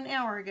did one an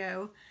hour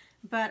ago,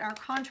 but our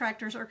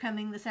contractors are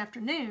coming this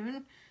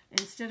afternoon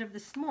instead of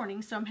this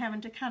morning, so I'm having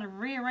to kind of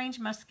rearrange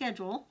my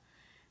schedule.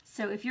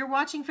 So if you're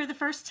watching for the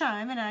first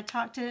time, and I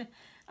talked to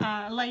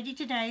a lady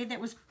today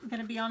that was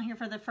going to be on here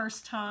for the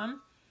first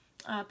time,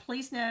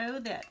 please know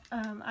that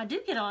I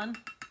do get on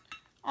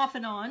off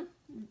and on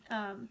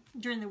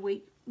during the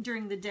week,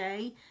 during the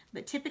day,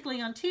 but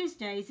typically on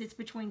Tuesdays it's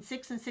between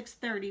 6 and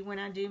 6:30 when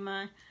I do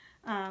my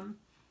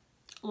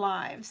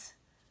lives.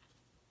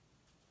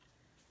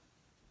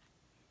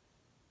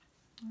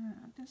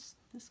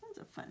 This one's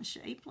a fun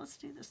shape. Let's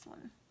do this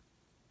one.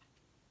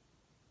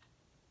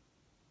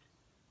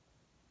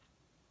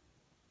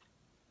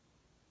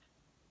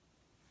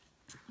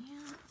 Yeah,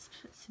 let's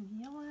put some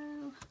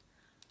yellow.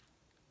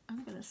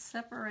 I'm going to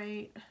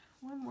separate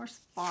one more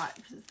spot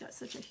because it's got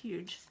such a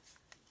huge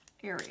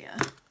area.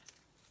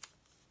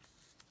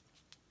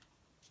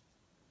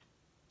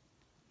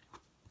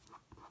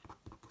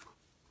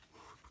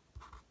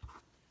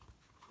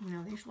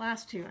 Now these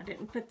last two, I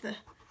didn't put the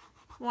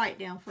white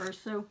down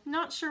first, so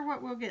not sure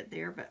what we'll get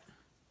there, but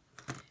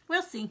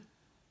we'll see.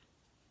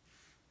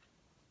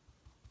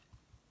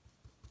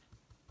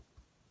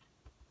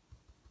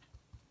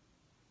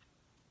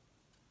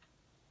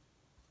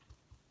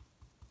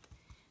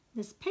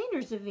 This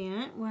painter's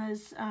event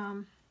was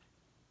kind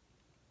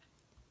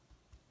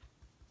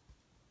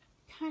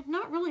of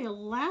not really a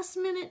last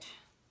minute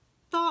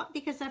thought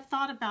because I've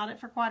thought about it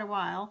for quite a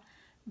while,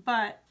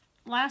 but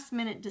last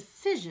minute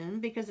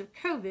decision because of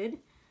COVID.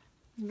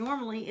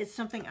 Normally it's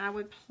something I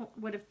would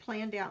have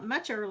planned out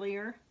much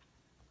earlier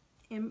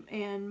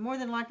and more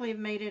than likely have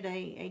made it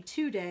a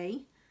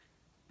 2-day,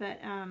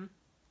 but I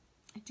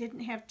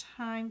didn't have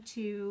time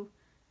to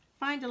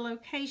find a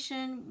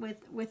location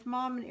with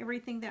Mom and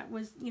everything that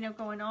was, you know,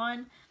 going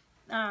on.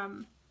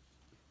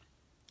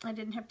 I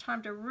didn't have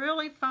time to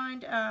really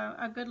find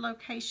a good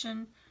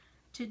location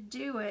to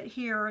do it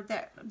here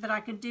that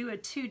I could do a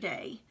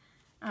 2-day.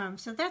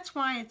 So that's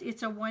why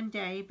it's a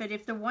 1-day. But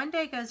if the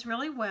 1-day goes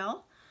really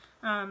well,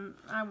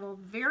 I will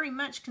very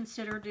much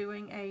consider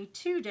doing a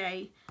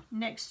 2-day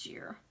next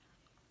year.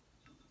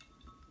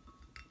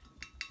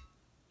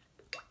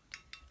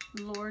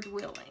 Lord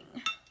willing.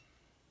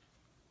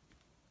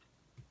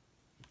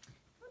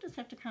 We'll just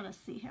have to kind of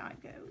see how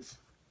it goes.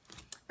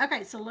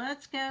 Okay, so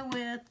let's go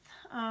with,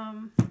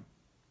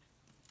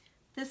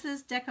 this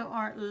is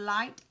DecoArt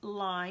Light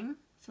Lime.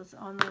 So it's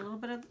on a little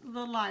bit of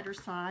the lighter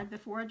side.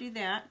 Before I do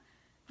that,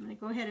 I'm going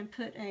to go ahead and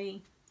put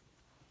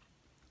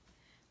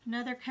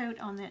another coat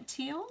on that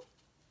teal.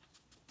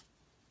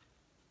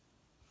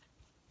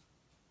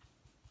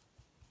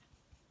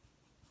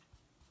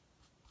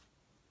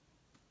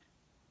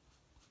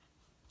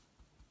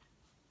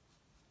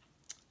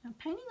 Now,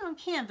 painting on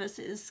canvas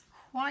is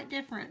quite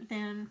different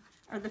than,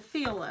 or the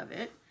feel of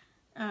it,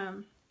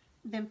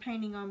 than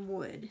painting on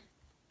wood.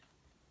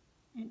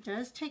 It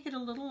does take it a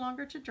little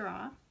longer to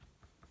dry.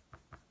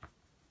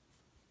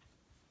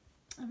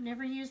 I've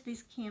never used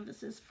these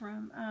canvases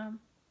from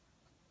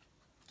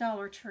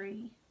Dollar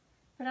Tree,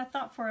 but I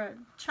thought for a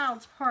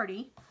child's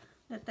party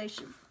that they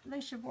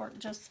should work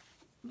just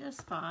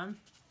fine.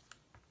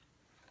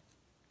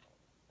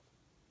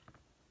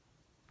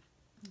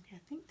 Okay, I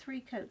think 3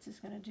 coats is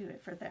going to do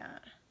it for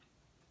that.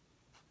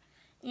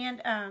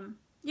 And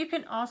you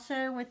can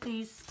also, with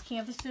these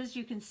canvases,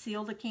 you can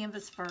seal the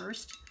canvas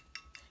first,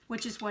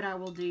 which is what I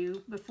will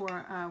do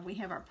before we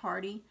have our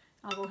party.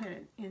 I'll go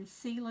ahead and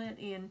seal it,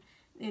 and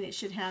it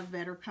should have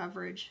better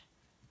coverage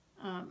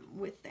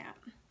with that.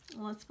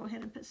 Let's go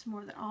ahead and put some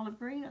more of the olive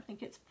green. I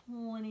think it's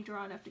plenty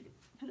dry enough to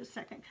put a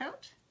second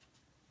coat.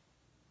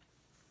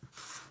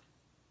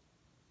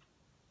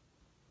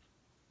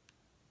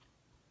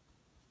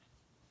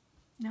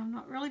 Now, I'm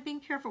not really being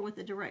careful with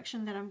the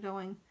direction that I'm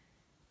going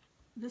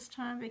this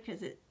time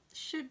because it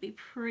should be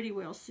pretty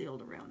well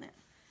sealed around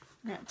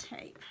that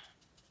tape.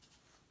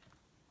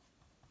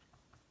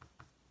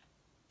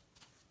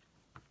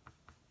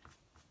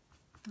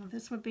 Now,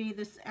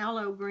 this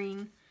aloe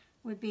green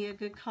would be a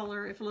good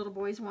color if little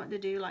boys want to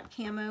do like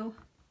camo.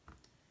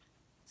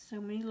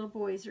 So many little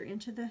boys are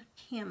into the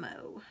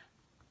camo.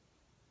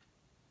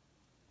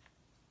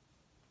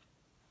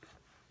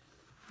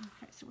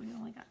 Okay, so we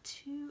only got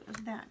 2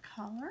 of that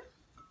color.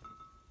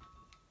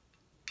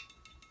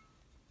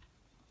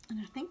 And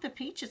I think the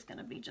peach is going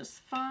to be just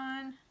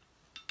fine.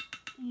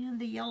 And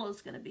the yellow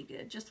is going to be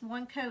good. Just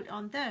 1 coat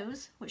on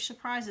those, which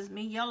surprises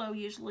me. Yellow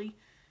usually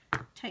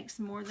takes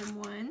more than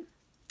 1.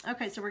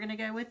 Okay, so we're going to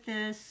go with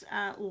this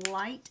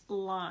light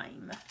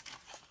lime.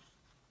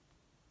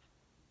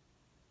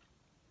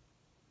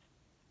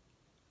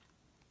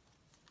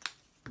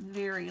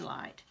 Very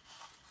light.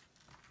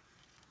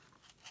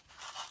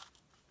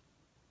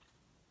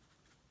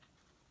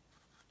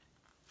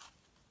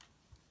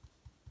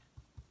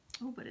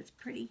 Oh, but it's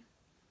pretty.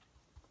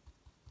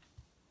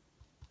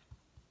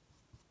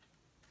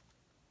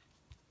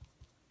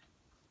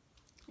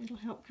 It'll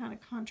help kind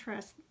of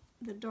contrast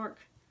the dark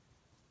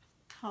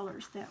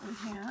colors that we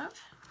have.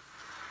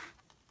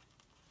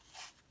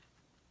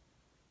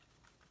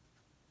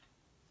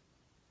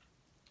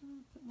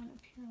 put one up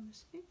here on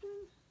this big one.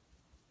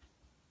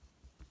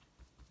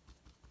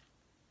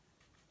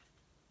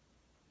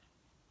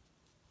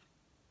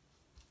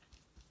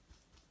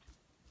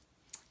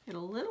 Got a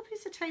little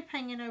piece of tape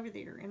hanging over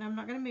there, and I'm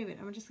not going to move it.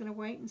 I'm just going to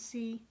wait and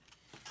see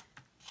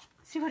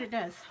what it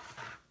does.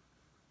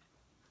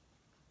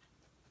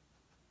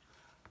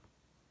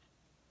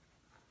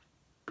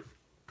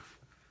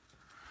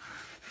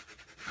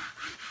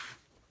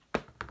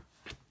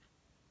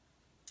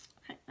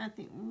 Okay, I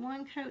think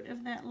one coat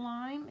of that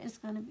lime is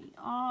going to be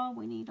all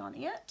we need on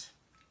it.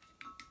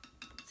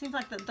 Seems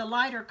like the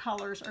lighter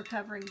colors are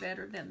covering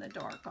better than the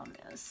dark on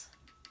this.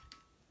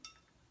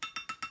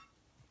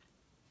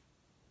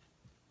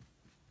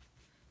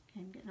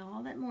 Okay, I'm getting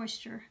all that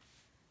moisture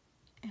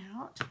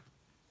out.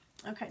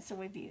 Okay, so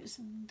we've used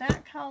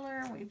that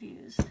color. We've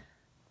used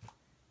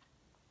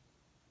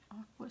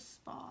Aqua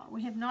Spa.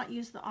 We have not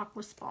used the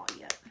Aqua Spa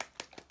yet.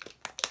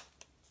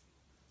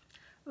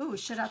 Ooh,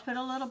 should I put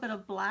a little bit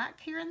of black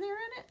here and there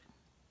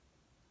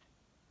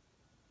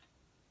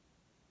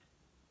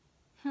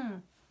in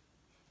it?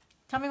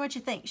 Tell me what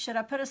you think. Should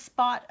I put a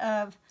spot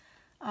of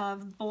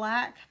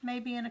black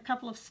maybe in a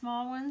couple of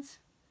small ones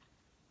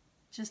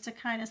just to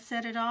kind of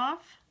set it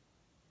off?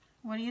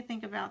 What do you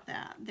think about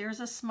that?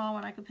 There's a small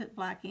one I could put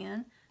black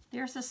in.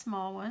 There's a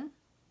small one.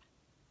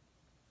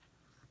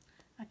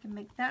 I can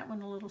make that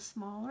one a little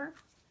smaller.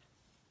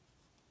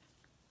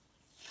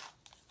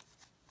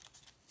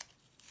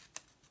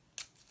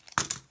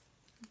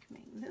 I can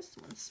make this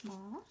one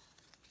small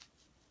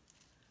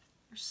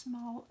or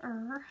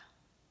smaller.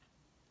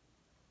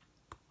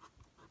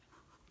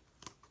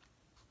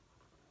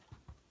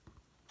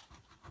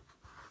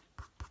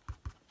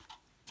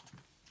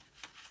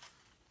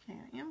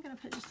 I am going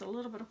to put just a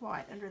little bit of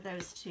white under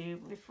those two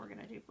if we're going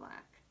to do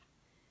black.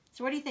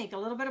 So what do you think? A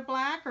little bit of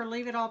black or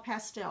leave it all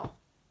pastel?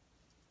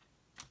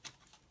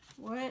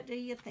 What do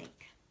you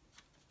think?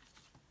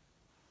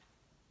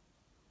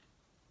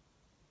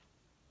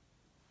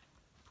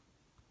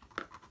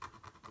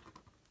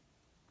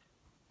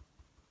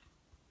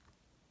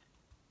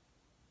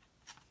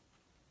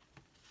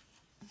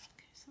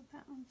 Okay, so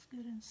that one's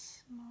good and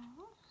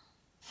small.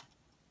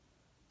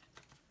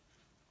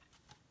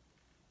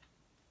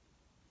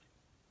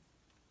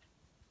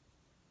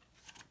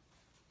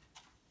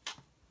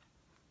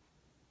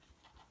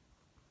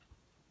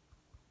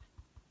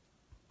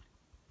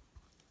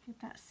 Get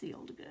that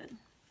sealed good.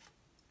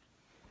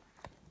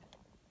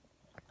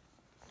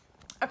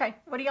 Okay,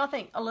 what do y'all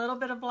think? A little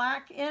bit of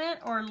black in it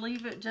or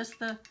leave it just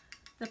the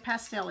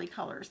pastel-y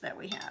colors that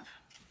we have?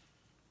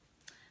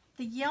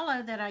 The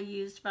yellow that I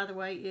used, by the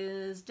way,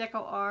 is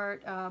Deco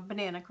Art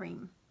Banana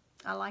Cream.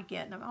 I like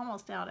it, and I'm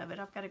almost out of it.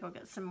 I've got to go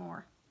get some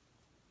more.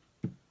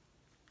 All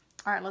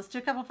right, let's do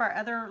a couple of our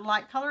other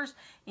light colors,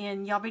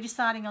 and y'all be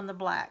deciding on the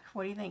black.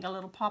 What do you think? A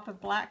little pop of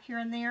black here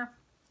and there?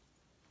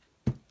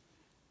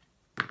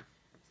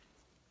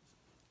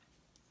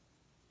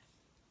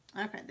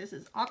 Okay, this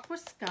is Aqua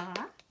Sky.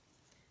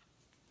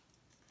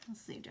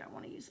 Let's see, do I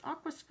want to use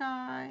Aqua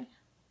Sky?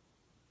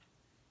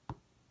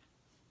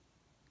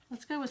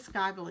 Let's go with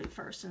Sky Blue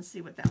first and see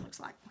what that looks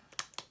like.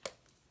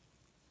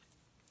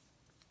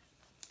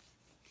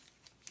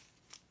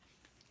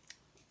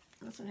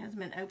 This one hasn't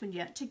been opened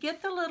yet. To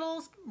get the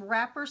little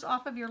wrappers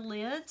off of your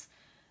lids,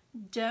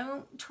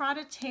 don't try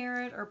to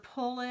tear it or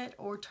pull it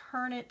or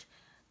turn it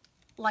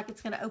like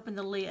it's going to open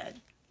the lid.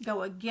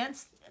 Go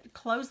against,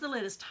 close the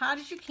lid as tight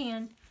as you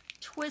can,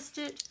 twist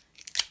it,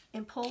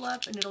 and pull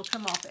up, and it'll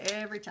come off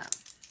every time.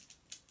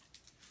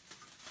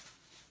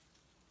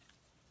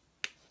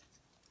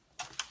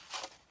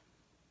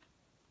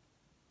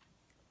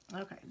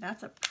 Okay,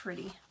 that's a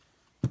pretty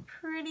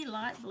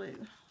light blue.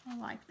 I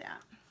like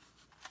that.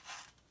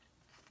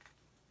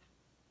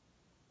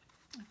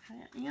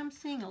 Okay, I am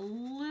seeing a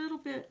little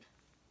bit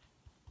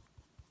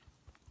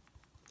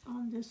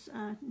on this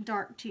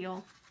dark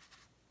teal.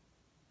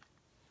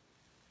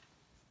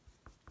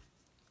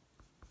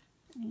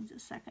 It needs a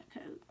second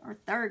coat, or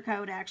third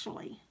coat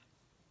actually.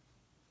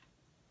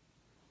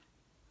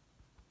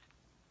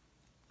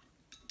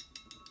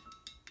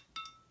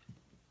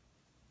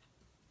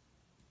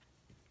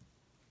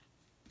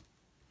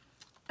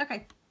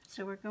 Okay,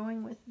 so we're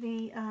going with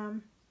the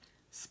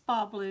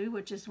Spa Blue,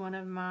 which is one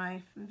of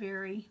my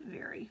very,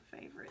 very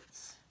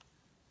favorites.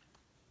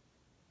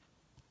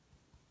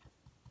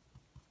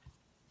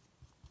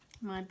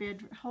 My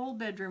whole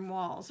bedroom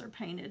walls are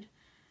painted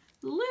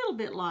a little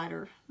bit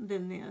lighter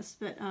than this,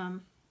 but I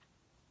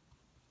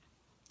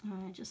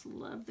just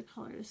love the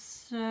color. It's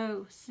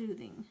so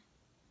soothing.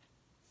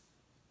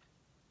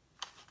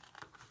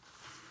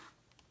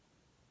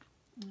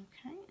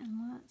 Okay,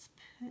 and let's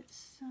put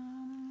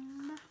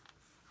some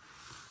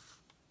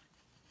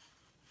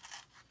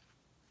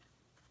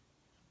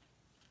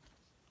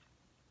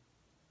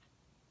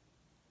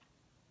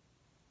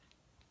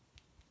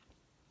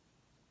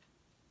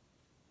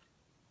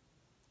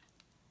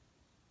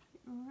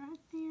right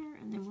there,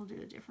 and then we'll do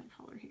a different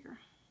color here.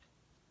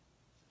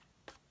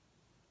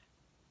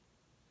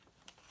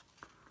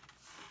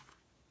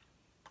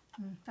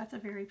 That's a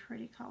very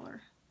pretty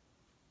color.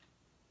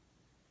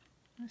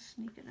 Let's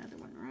sneak another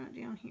one right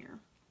down here.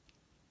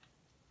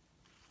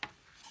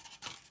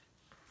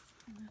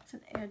 And that's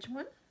an edge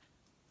one.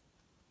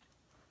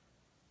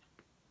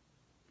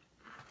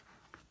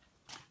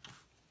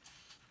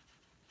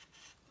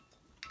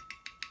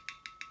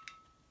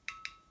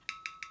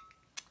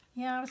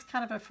 Yeah, I was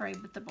kind of afraid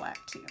with the black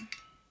too.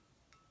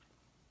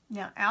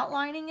 Now,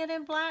 outlining it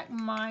in black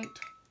might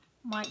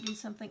do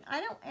something. I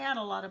don't add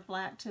a lot of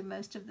black to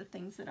most of the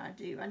things that I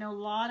do. I know a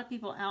lot of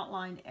people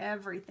outline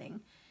everything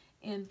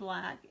in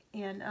black,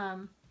 and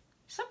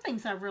some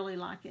things I really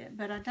like it,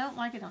 but I don't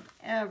like it on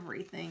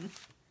everything,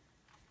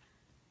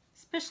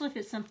 especially if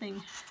it's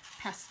something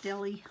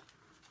pastel-y.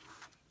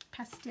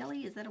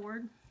 Pastel-y, is that a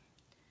word?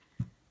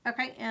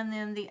 Okay, and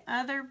then the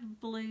other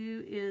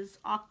blue is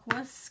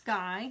Aqua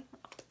Sky.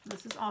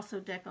 This is also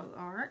Deco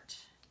Art.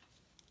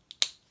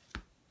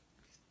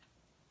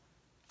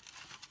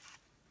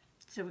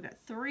 So we've got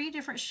 3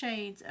 different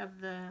shades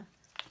of the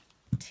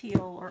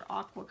teal or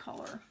aqua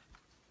color.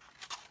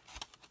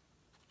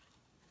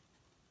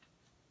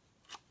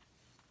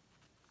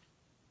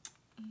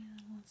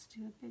 And let's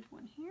do a big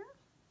one here.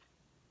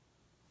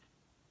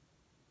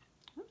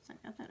 Oops, I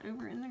got that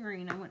over in the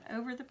green. I went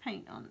over the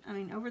paint on,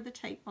 over the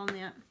tape on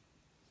that.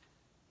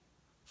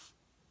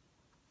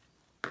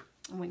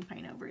 We can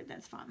paint over it,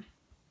 that's fine.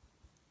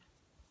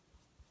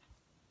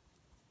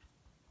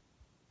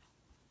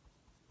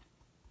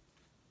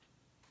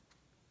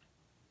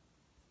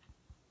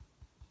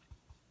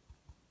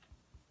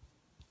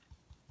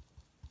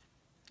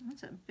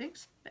 That's a big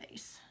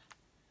space.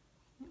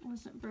 It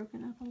wasn't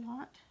broken up a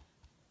lot.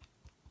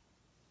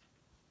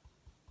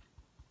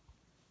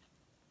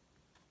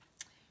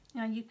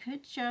 Now you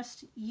could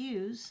just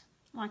use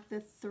like the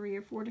 3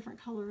 or 4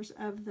 different colors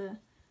of the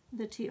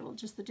teal,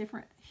 just the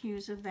different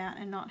hues of that,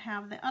 and not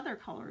have the other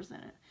colors in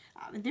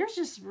it. There's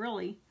just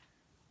really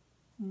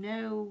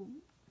no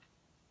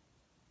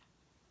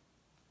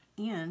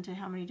end to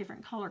how many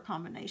different color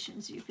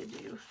combinations you could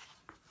do.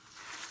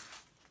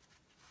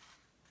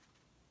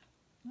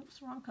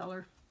 Oops, wrong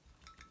color.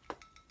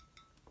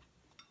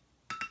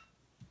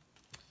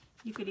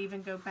 You could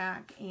even go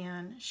back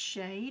and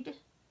shade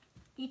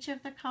each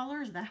of the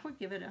colors. That would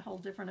give it a whole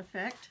different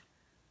effect.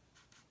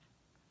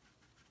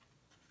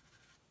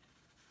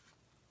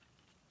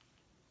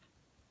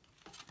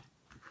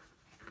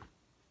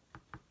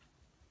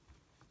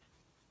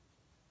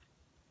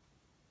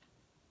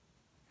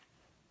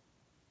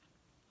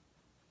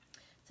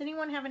 Does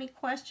anyone have any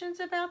questions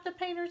about the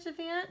painters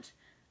event?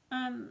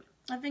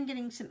 I've been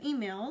getting some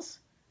emails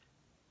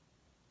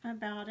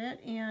about it,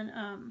 and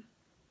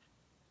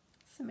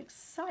some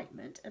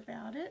excitement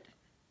about it.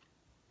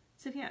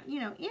 So if you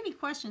have, any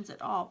questions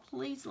at all,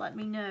 please let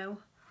me know.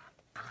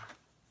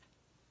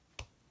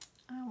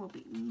 I will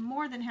be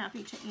more than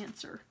happy to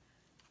answer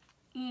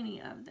any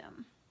of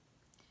them.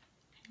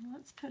 Okay,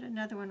 let's put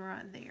another one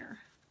right there.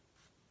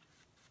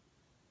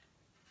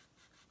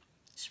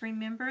 Just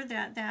remember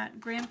that that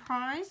grand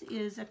prize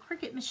is a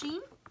Cricut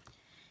machine.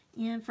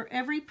 And for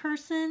every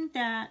person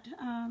that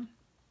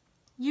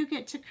you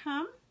get to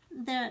come,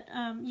 that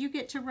you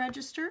get to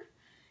register,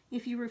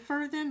 if you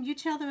refer them, you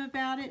tell them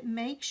about it,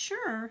 make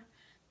sure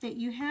that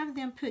you have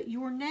them put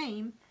your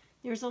name.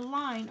 There's a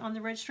line on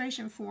the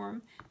registration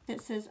form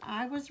that says,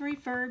 I was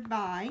referred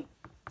by.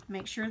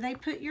 Make sure they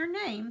put your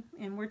name,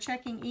 and we're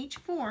checking each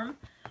form.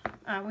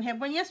 We had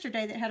one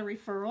yesterday that had a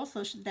referral,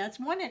 so that's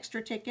 1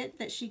 extra ticket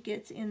that she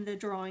gets in the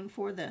drawing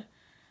for the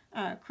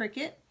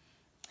Cricut.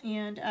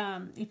 And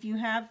if you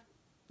have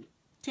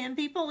 10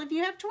 people, if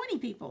you have 20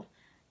 people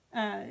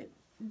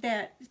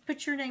that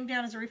put your name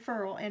down as a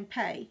referral and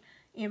pay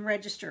and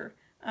register,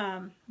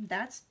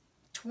 that's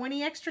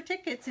 20 extra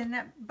tickets in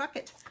that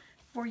bucket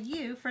for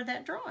you for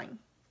that drawing.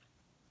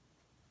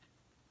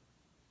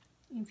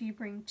 If you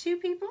bring 2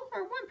 people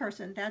or 1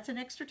 person, that's an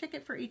extra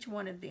ticket for each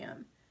one of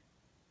them.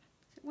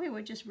 So we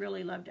would just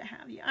really love to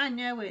have you. I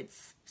know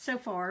it's so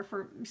far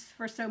for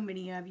so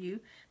many of you,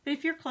 but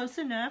if you're close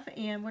enough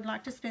and would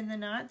like to spend the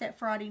night, that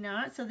Friday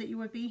night, so that you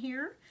would be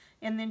here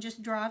and then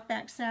just drive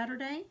back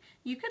Saturday,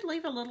 you could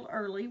leave a little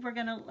early. We're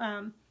going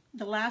to,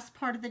 the last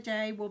part of the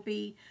day will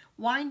be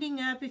winding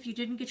up if you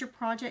didn't get your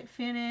project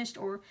finished,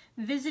 or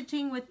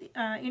visiting with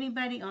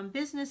anybody on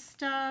business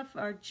stuff,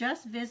 or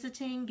just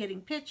visiting,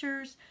 getting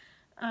pictures.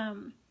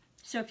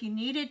 So if you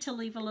needed to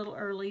leave a little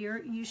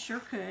earlier, you sure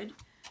could.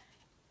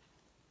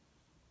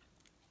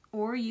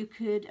 Or you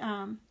could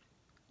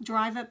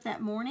drive up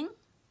that morning,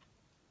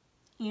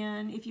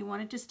 and if you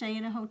wanted to stay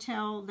in a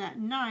hotel that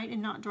night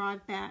and not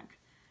drive back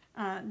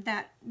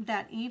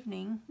that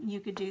evening, you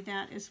could do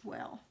that as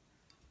well.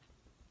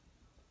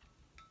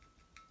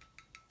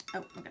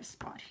 Oh, I've got a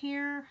spot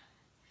here.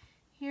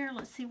 Here,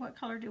 let's see, what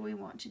color do we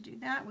want to do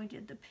that? We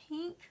did the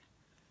pink.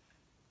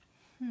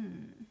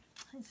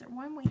 Is there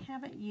one we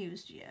haven't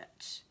used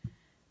yet?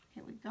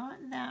 Okay, we got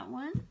that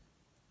one.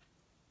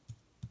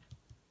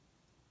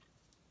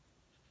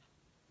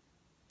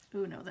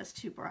 Oh no, that's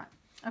too bright.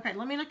 Okay,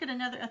 let me look at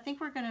another. I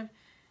think we're going to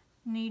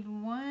need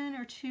 1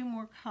 or 2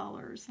 more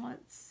colors.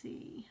 Let's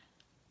see.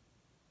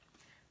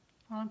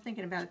 While I'm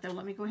thinking about it though,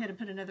 let me go ahead and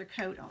put another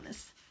coat on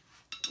this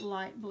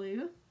light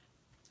blue.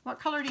 What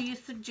color do you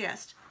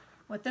suggest?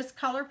 With this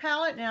color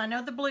palette, now I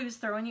know the blue is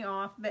throwing you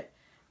off, but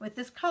with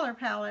this color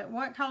palette,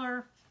 what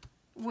color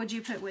would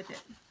you put with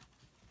it?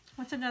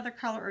 What's another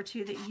color or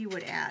two that you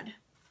would add?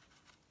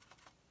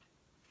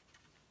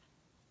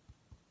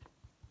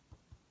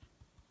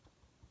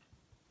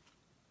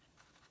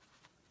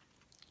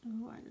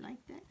 Oh, I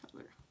like that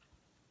color.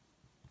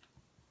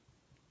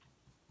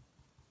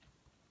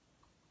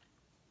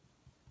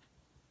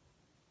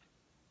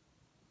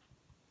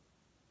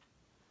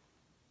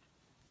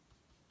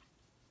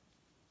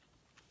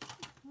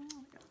 Oh,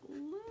 I got a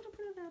little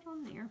bit of that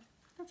on there.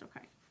 That's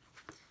okay.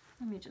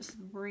 Let me just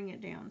bring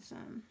it down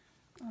some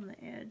on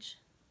the edge.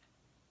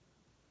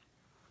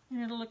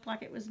 And it'll look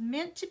like it was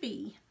meant to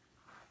be.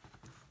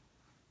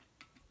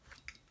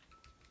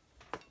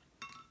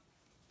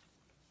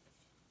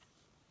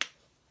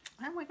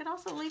 And we could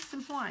also leave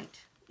some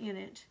white in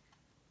it.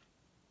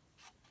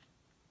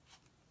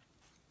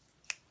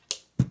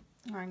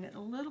 All right, I'm getting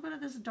a little bit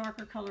of this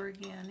darker color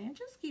again. It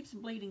just keeps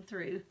bleeding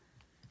through.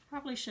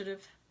 Probably should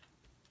have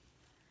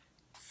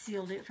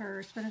sealed it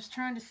first, but I was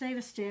trying to save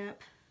a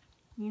step.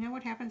 You know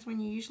what happens when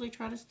you usually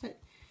try to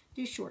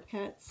do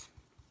shortcuts.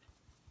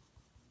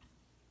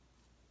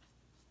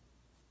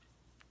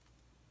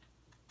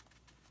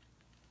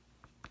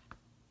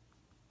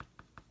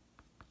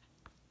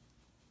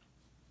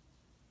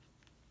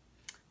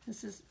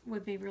 This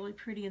would be really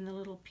pretty in the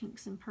little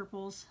pinks and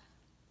purples.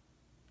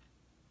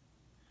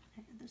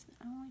 Okay, there's the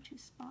only two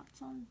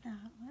spots on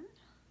that one.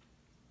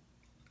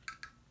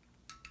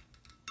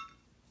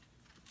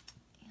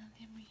 And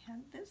then we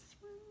have this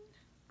one.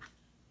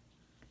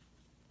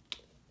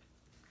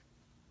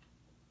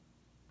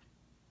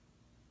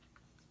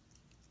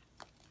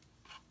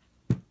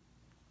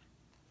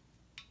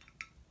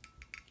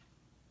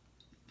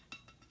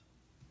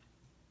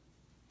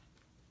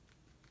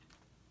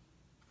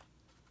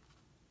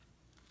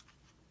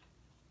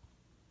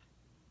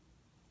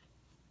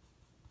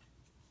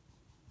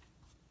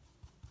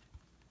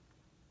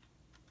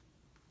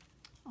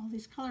 All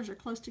these colors are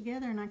close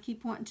together and I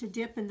keep wanting to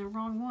dip in the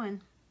wrong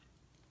one.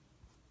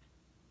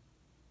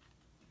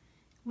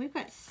 We've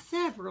got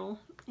several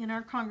in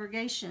our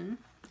congregation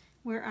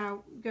where I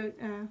go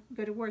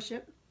to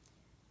worship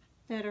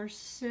that are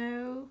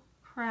so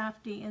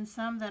crafty, and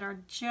some that are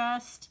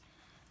just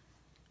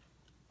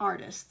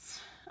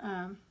artists.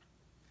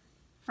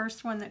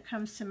 First one that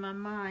comes to my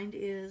mind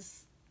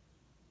is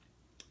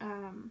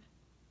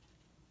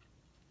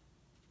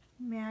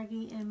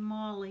Maggie and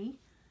Molly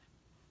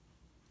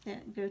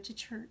that go to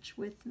church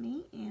with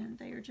me, and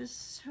they are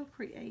just so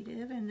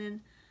creative. And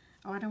then,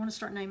 oh, I don't want to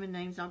start naming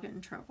names, I'll get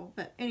in trouble.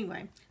 But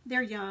anyway,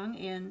 they're young,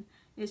 and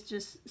it's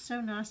just so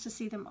nice to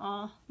see them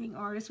all being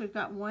artists. We've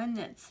got one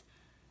that's,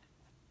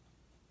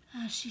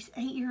 she's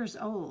 8 years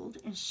old,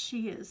 and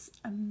she is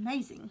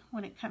amazing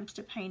when it comes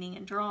to painting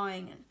and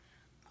drawing. And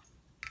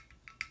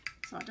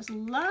so I just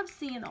love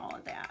seeing all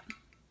of that.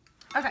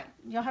 Okay,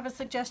 y'all have a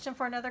suggestion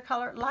for another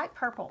color? Light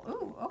purple.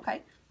 Ooh,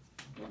 okay.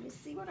 Let me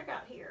see what I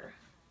got here.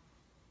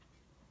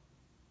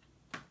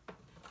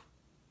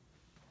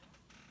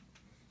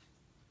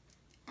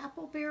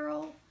 Apple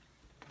Barrel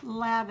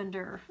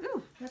Lavender.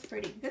 Ooh, that's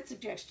pretty. Good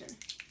suggestion.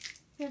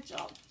 Good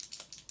job.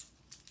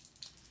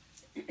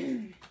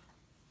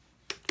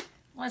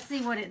 Let's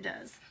see what it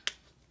does.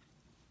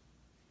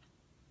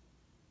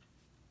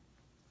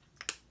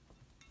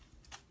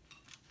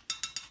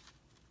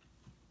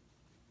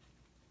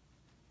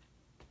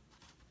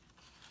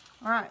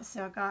 All right,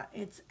 so I got,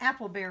 it's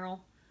Apple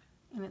Barrel,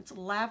 and it's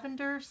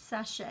Lavender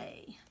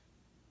Sachet.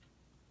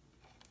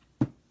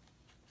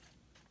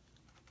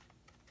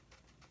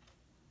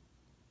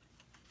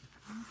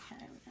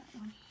 Okay, we got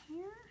one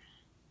here.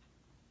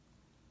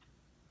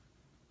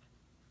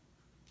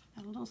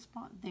 Got a little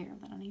spot there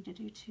that I need to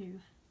do too.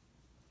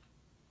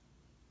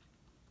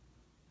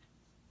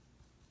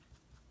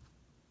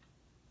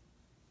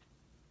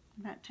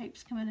 That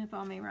tape's coming up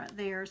on me right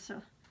there,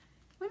 so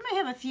we may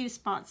have a few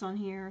spots on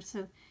here,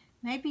 so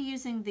maybe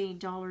using the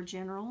Dollar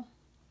General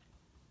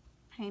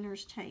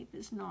painter's tape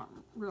is not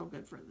real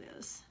good for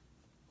this.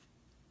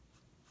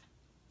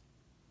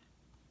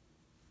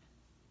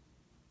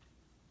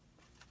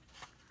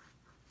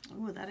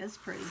 Oh, that is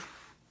pretty. Okay,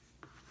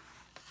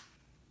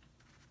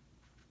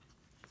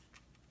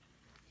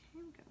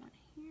 we got one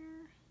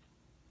here.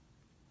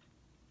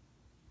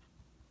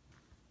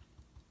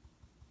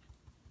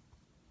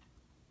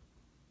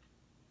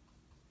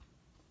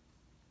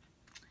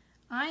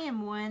 I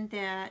am one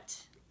that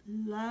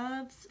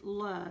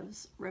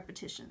loves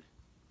repetition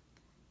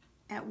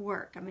at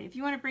work. I mean, if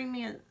you want to bring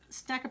me a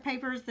stack of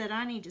papers that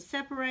I need to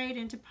separate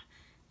into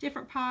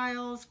different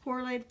piles,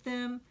 correlate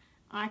them,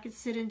 I could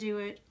sit and do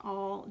it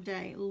all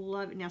day.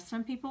 Love it. Now,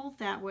 some people,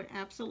 that would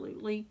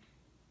absolutely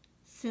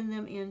send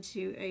them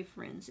into a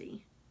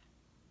frenzy.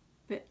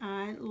 But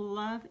I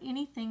love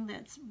anything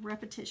that's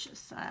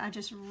repetitious. I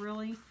just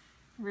really,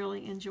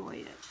 really enjoy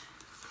it.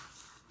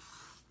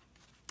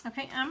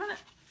 Okay, I'm going to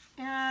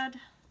add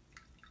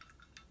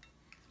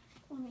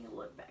Let me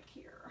look back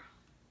here.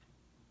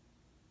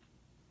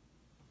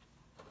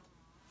 I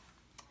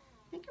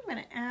think I'm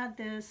going to add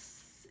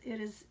this. It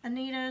is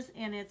Anita's,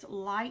 and it's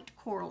light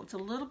coral. It's a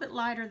little bit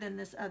lighter than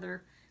this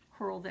other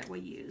coral that we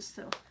use.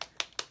 So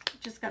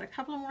just got a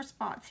couple of more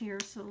spots here.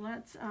 So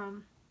let's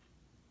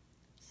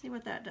see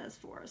what that does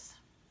for us.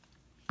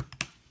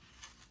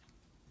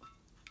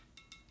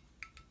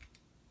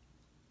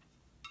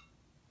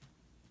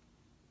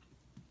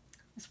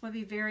 This would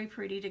be very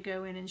pretty to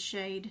go in and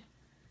shade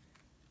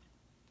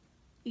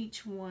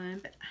each one,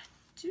 but I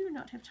do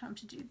not have time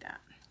to do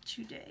that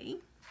today.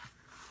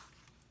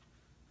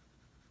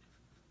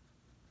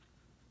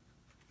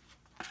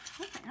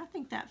 Okay, I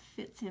think that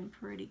fits in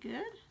pretty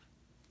good.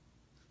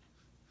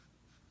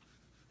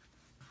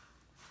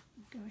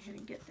 Go ahead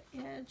and get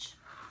the edge.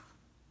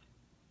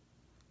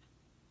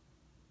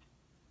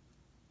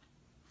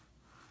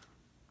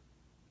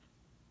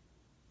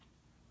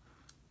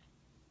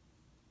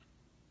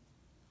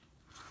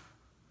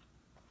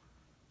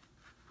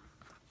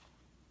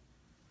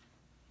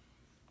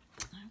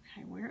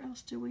 Okay, where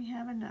else do we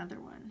have another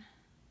one?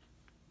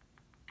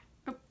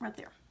 Oh, right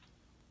there.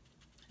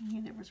 I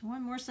knew there was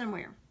one more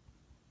somewhere.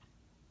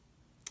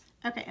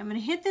 Okay, I'm going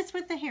to hit this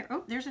with the hair.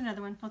 Oh, there's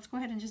another one. Let's go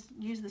ahead and just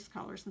use this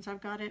color since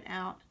I've got it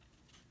out.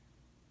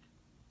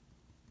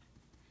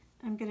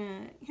 I'm going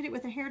to hit it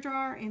with a hair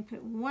dryer and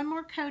put one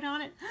more coat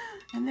on it,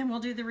 and then we'll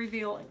do the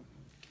reveal and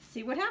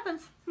see what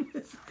happens.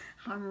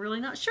 I'm really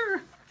not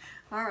sure.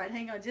 All right,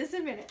 hang on just a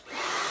minute.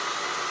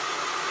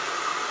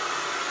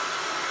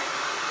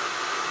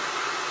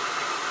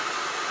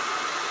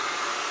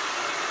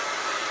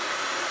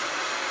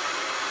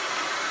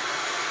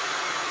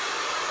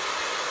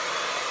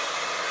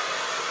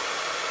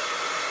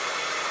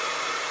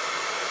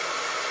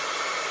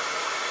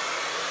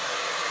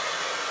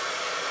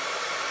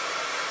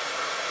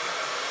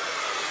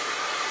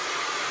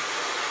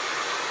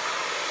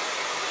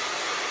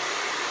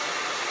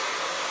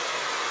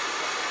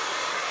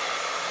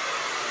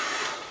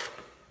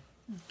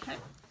 Okay,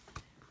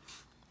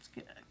 let's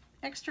get an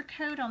extra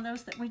coat on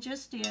those that we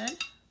just did. Okay,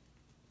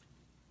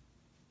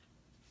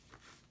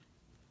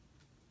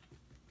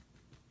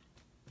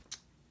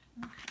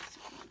 so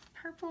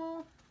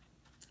purple.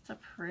 It's a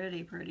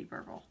pretty, pretty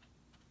purple.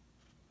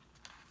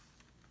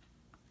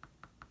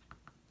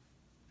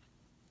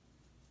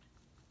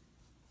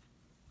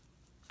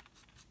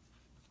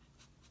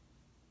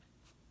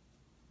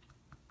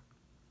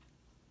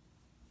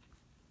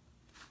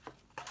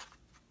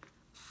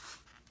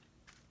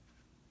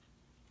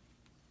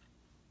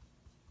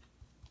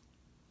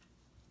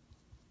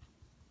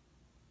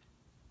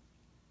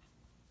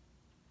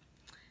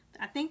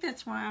 I think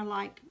that's why I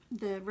like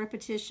the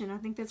repetition. I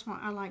think that's why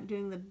I like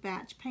doing the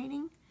batch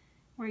painting,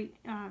 where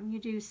you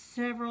do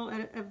several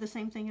of the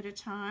same thing at a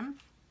time.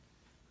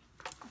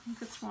 I think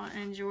that's why I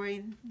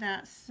enjoy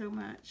that so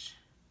much.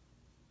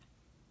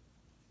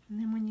 And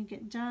then when you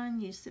get done,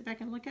 you sit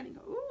back and look at it and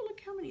go, "Ooh, look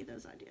how many of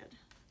those I did."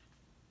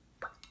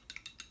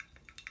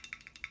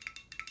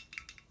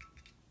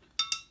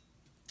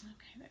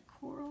 Okay, that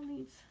coral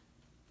needs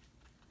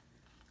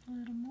a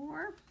little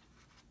more.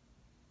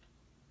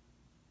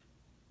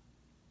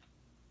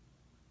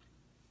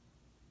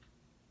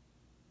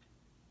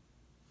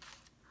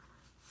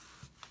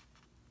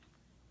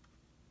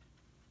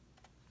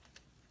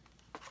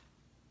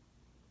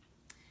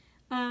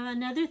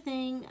 Another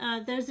thing,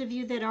 those of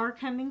you that are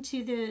coming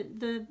to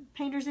the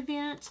painters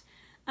event,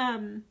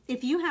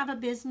 if you have a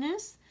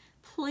business,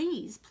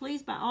 please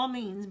by all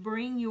means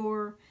bring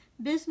your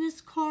business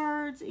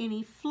cards,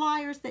 any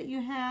flyers that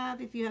you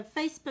have, if you have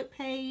Facebook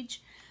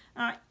page,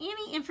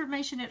 any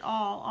information at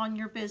all on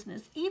your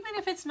business, even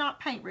if it's not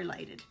paint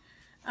related.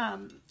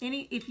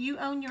 If you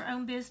own your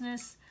own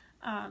business,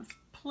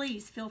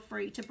 please feel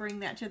free to bring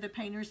that to the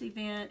painters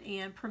event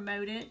and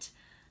promote it.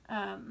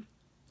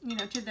 You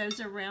know, to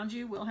those around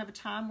you. We'll have a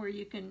time where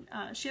you can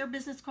share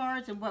business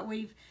cards, and what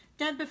we've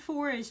done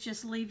before is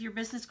just leave your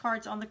business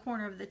cards on the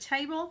corner of the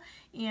table,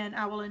 and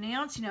I will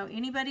announce, you know,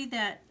 anybody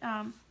that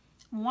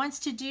wants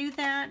to do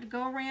that,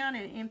 go around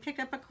and pick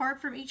up a card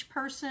from each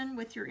person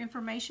with your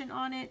information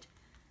on it.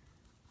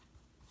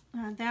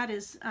 That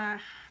is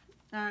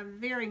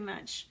very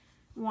much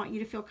want you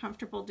to feel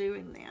comfortable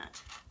doing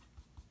that.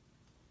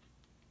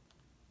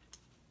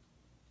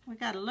 We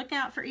got to look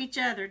out for each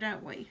other,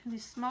 don't we?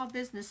 These small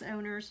business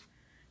owners.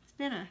 It's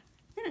been a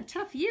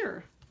tough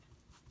year.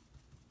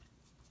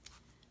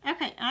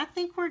 Okay, I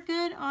think we're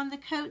good on the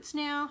coats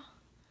now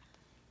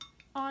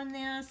on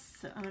this.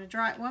 So I'm going to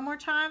dry it one more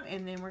time,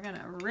 and then we're going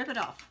to rip it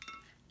off.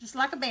 Just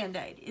like a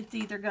Band-Aid. It's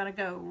either going to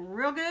go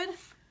real good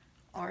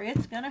or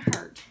it's going to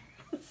hurt.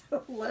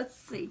 So let's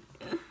see.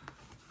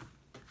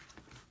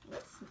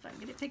 Let's see if I can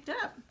get it picked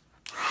up.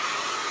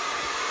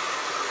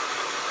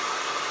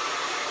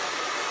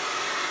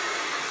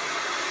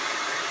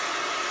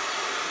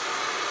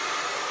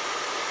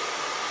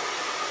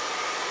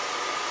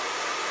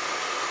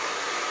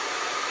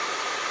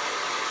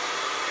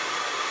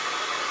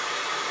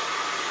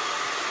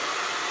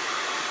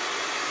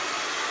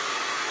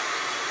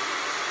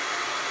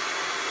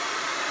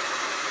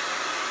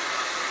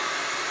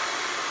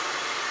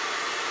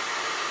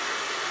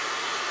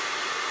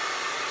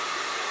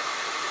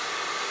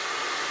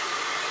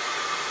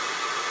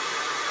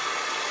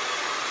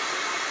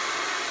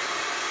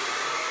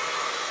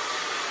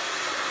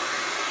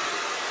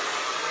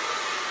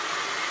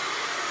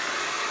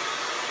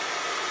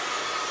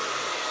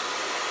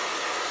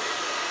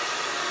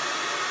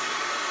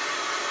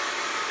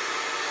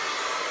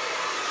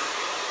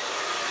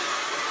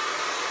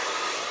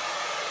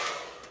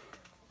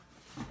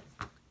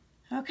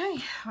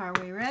 Okay, are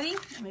we ready?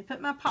 Let me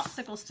put my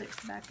popsicle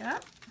sticks back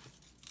up.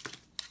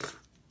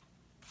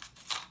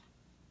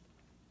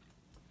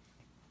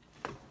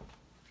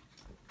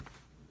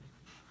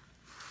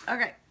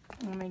 Okay,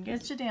 let me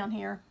get you down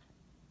here.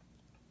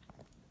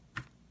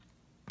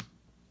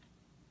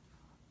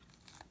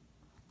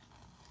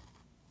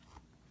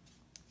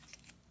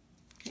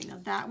 Okay, now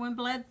that one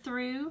bled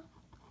through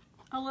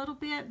a little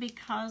bit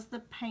because the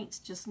paint's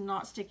just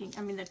not sticking,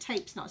 I mean the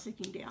tape's not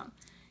sticking down.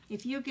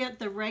 If you get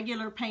the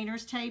regular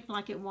painter's tape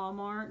like at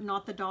Walmart,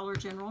 not the Dollar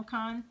General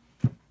kind,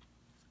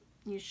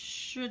 you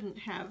shouldn't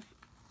have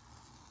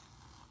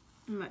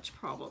much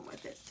problem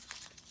with it.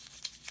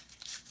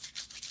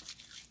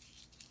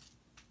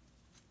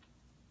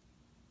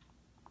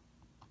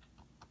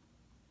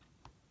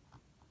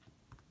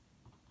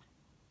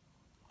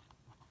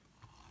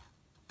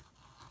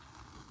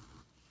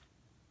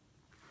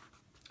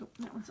 Oh,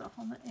 that one's off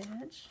on the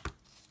edge.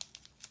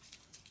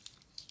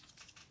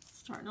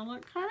 Starting to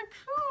look kind of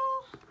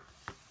cool.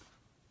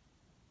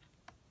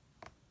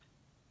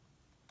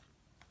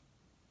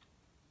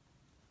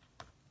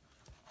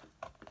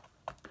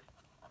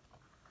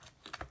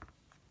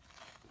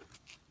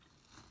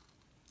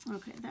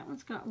 Okay, that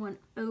one's got one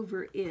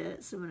over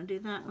it, so I'm going to do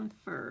that one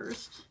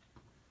first.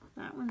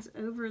 That one's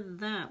over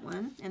that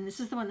one, and this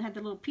is the one that had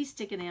the little piece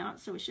sticking out,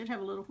 so we should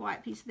have a little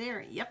white piece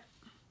there. Yep.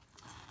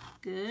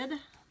 Good.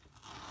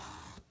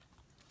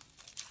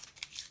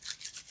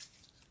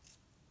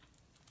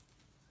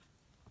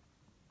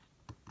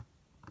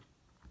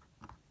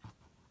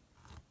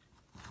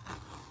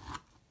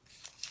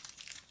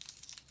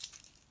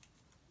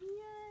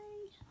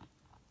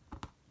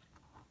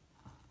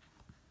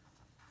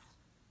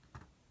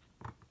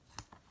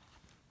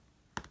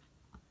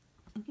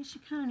 I guess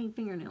you kind of need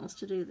fingernails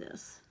to do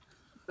this.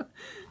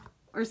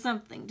 Or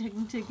something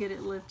to get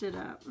it lifted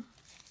up.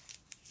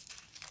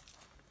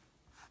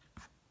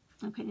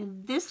 Okay, now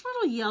this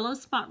little yellow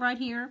spot right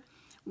here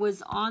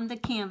was on the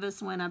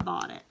canvas when I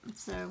bought it.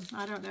 So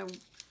I don't know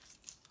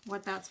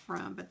what that's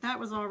from, but that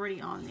was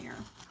already on there.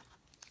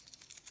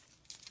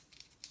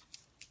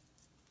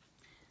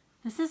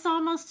 This is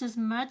almost as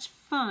much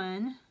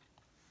fun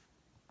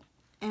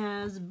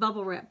as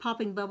bubble wrap,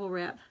 popping bubble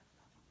wrap,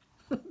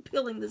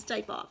 peeling this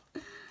tape off.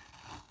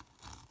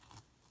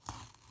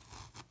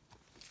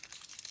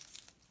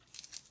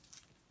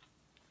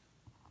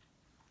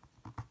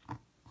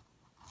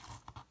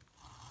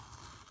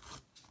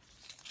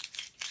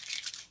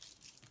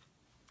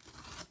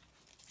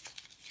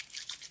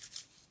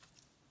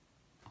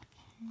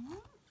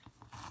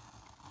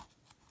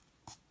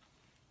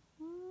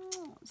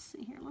 Let's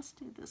see here. Let's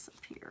do this up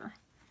here.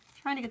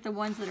 Trying to get the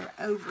ones that are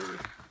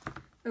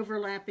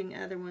overlapping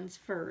other ones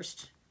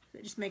first.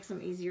 It just makes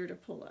them easier to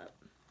pull up.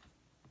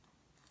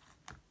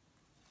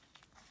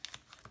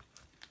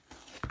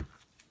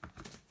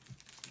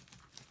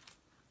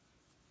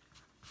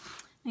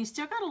 And you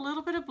still got a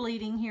little bit of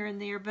bleeding here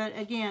and there, but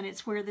again,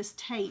 it's where this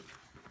tape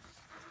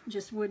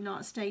just would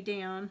not stay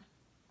down.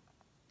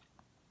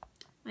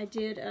 I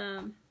did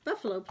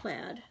buffalo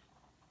plaid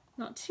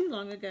not too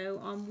long ago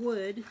on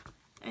wood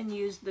and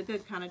used the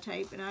good kind of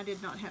tape, and I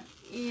did not have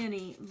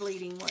any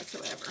bleeding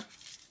whatsoever.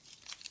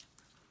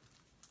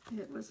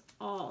 It was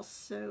all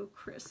so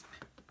crisp.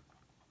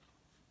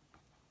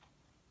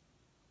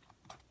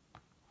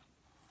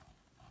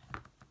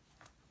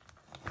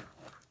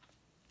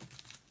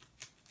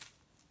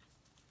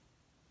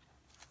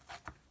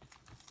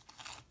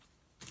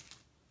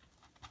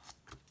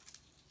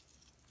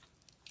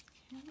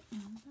 Okay,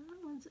 and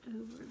that one's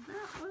over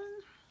that one.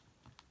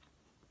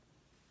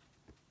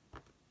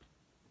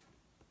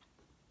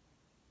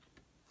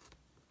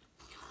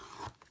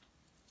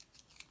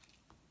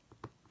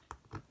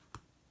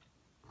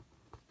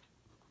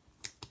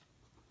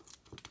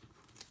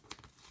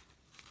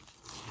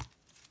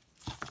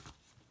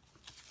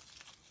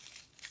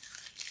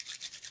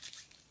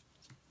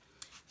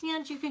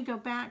 And you can go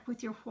back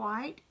with your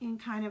white and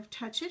kind of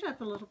touch it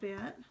up a little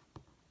bit.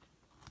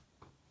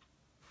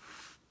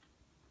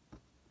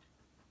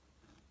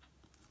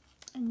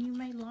 And you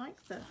may like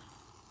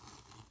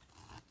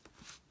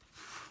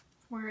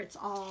where it's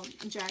all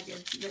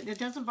jagged. It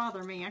doesn't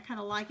bother me. I kind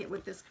of like it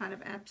with this kind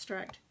of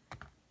abstract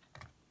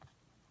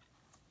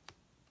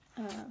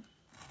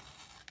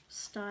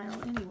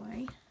style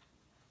anyway.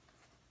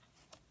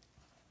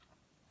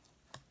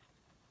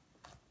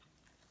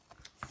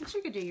 But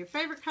you could do your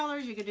favorite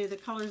colors, you could do the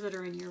colors that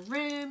are in your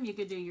room, you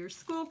could do your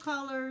school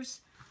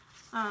colors.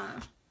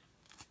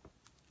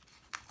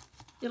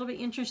 It'll be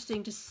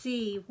interesting to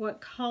see what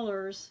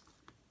colors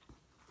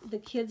the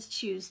kids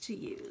choose to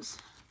use.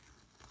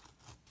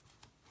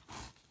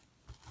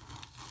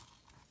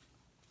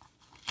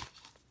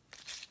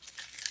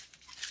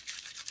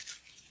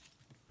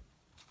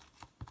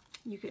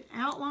 You could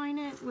outline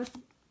it with,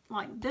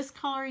 like this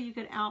color, you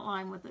could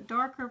outline with a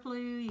darker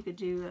blue, you could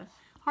do a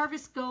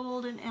Harvest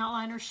Gold and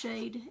outliner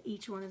shade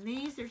each one of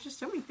these. There's just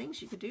so many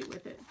things you could do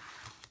with it.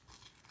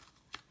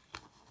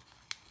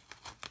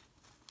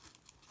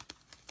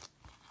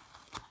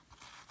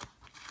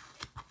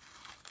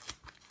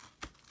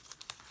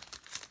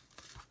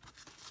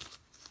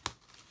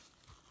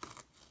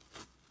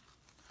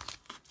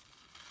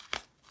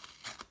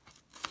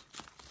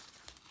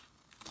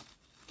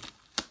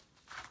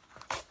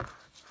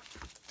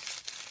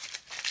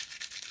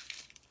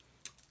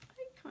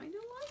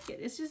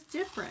 It's just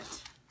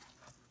different.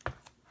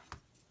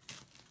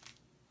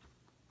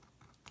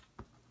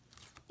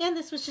 And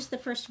this was just the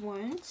first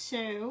one,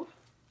 so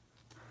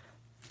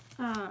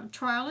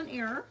trial and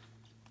error.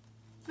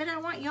 But I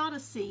want y'all to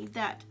see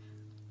that,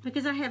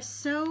 because I have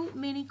so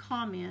many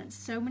comments,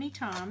 so many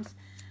times,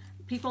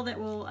 people that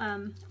will,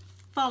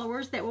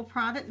 followers that will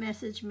private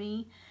message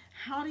me,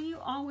 how do you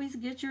always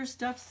get your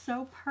stuff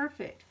so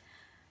perfect?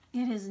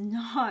 It is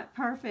not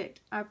perfect,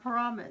 I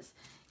promise.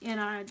 And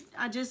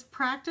I just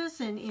practice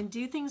and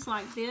do things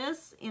like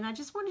this, and I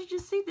just wanted you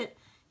to see that,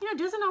 you know, it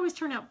doesn't always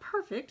turn out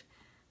perfect.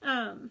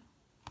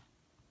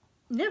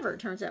 Never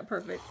turns out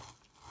perfect.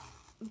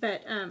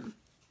 But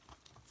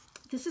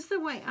this is the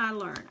way I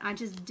learn. I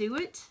just do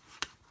it,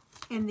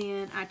 and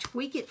then I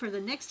tweak it for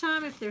the next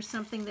time if there's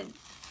something that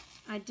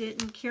I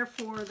didn't care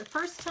for the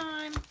first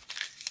time.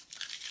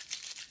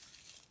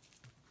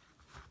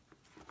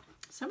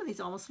 Some of these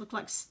almost look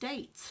like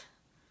states.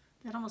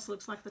 That almost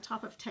looks like the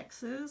top of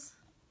Texas.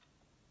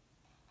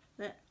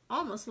 That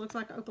almost looks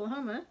like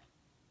Oklahoma.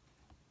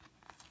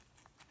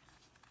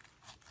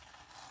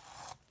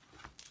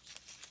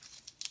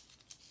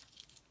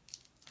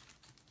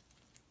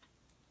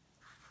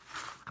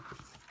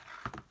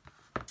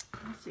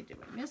 Let's see, did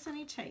we miss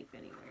any tape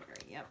anywhere?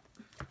 Yep.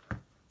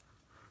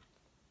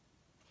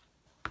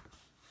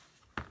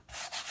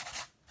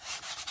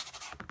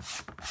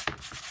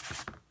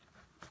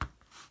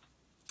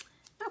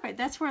 Okay,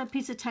 that's where a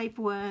piece of tape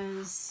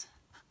was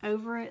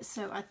over it,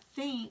 so I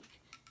think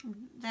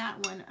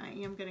that one I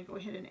am going to go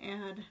ahead and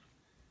add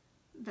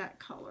that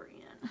color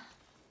in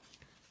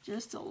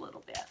just a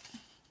little bit.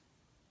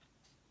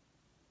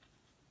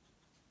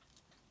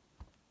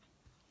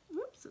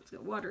 Oops, it's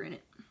got water in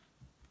it.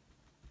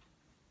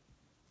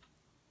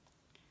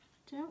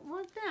 Don't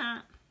want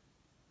that.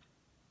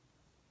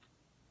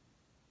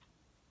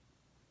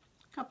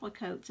 A couple of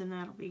coats and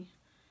that'll be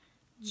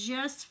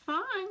just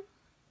fine.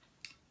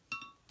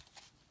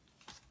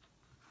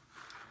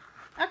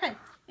 Okay,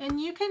 and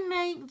you can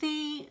make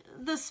the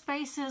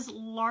spaces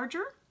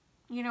larger.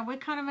 You know, we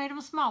kind of made them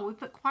small. We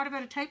put quite a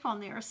bit of tape on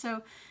there,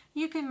 so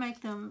you can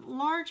make them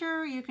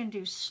larger. You can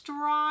do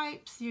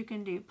stripes, you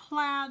can do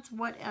plaids,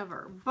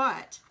 whatever.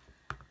 But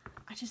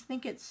I just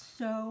think it's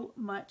so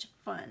much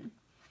fun.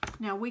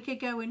 Now we could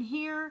go in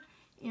here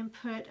and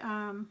put,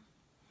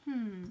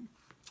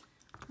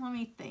 let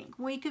me think.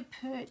 We could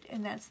put,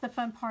 and that's the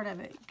fun part of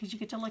it, because you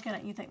get to look at it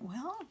and you think,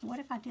 well, what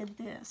if I did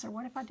this, or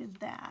what if I did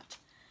that?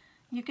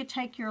 You could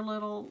take your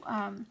little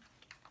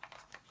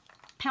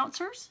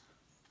pouncers.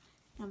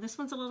 Now this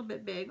one's a little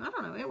bit big. I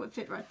don't know, it would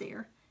fit right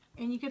there.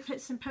 And you could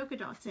put some polka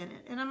dots in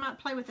it. And I might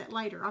play with that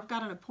later. I've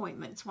got an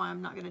appointment, that's why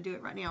I'm not going to do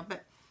it right now.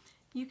 But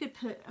you could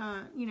put,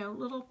 you know,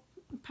 little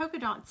polka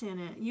dots in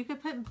it. You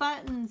could put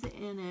buttons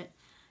in it.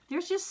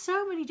 There's just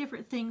so many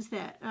different things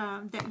that,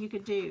 that you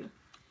could do.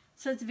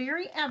 So it's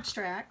very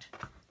abstract,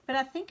 but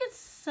I think it's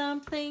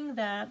something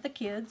that the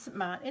kids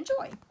might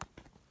enjoy.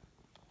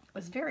 It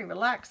was very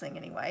relaxing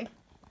anyway.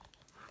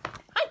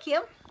 Hi,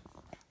 Kim.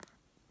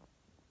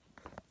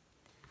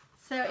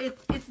 So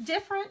it's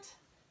different,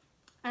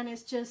 and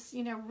it's just,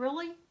 you know,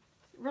 really,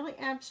 really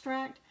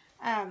abstract.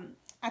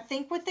 I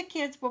think with the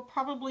kids, we'll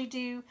probably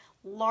do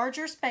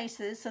larger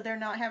spaces, so they're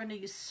not having to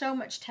use so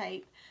much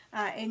tape,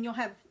 and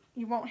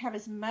you won't have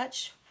as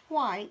much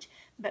white.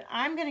 But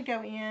I'm going to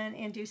go in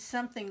and do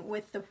something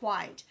with the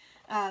white,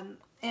 and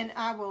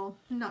I'm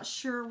not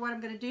sure what I'm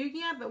going to do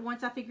yet. But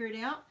once I figure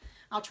it out,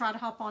 I'll try to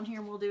hop on here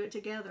and we'll do it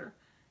together.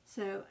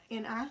 So,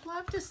 and I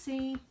love to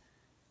see.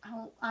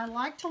 I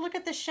like to look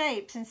at the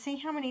shapes and see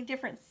how many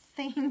different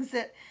things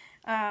that,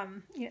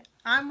 you know,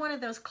 I'm one of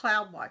those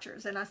cloud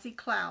watchers, and I see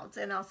clouds,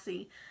 and I'll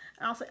say,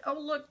 oh,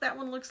 look, that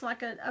one looks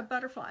like a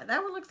butterfly.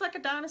 That one looks like a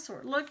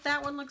dinosaur. Look,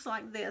 that one looks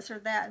like this or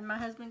that. And my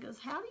husband goes,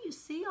 how do you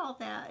see all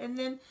that? And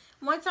then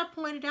once I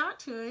point it out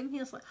to him,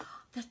 he's like,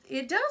 oh,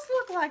 it does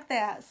look like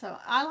that. So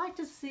I like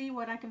to see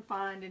what I can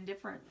find in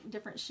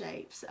different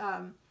shapes.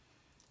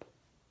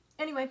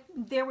 Anyway,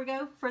 there we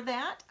go for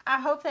that.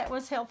 I hope that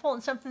was helpful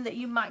and something that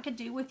you might could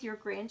do with your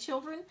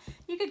grandchildren.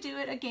 You could do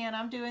it, again,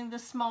 I'm doing the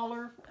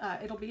smaller,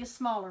 it'll be a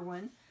smaller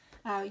one.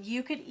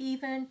 You could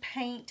even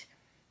paint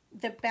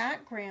the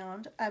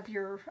background of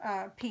your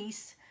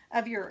piece,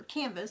 of your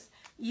canvas.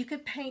 You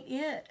could paint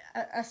it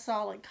a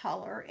solid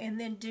color and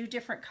then do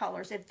different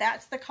colors. If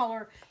that's the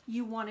color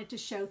you wanted to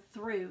show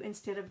through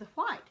instead of the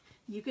white.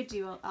 You could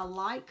do a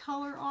light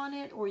color on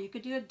it, or you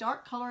could do a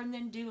dark color and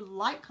then do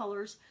light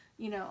colors,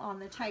 you know, on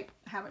the tape.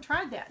 I haven't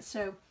tried that,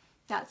 so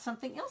that's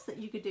something else that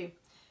you could do.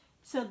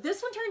 So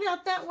this one turned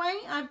out that way.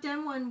 I've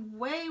done one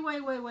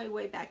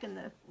way back in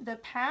the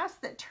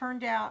past that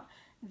turned out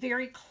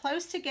very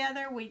close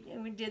together. We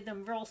did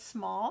them real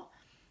small.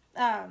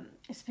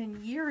 It's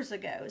been years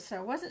ago, so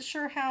I wasn't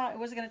sure how it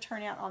was going to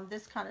turn out on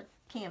this kind of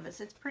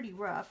canvas. It's pretty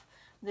rough.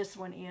 This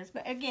one is,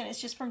 but again, it's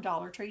just from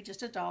Dollar Tree,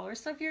 just $1.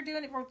 So if you're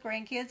doing it for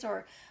grandkids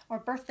or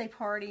birthday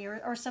party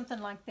or something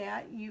like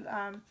that, you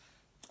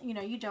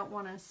know, you don't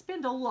want to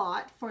spend a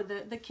lot for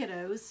the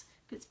kiddos,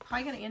 It's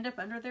probably going to end up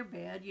under their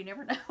bed. You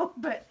never know.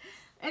 But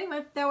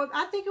anyway,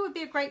 I think it would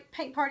be a great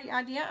paint party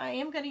idea. I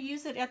am going to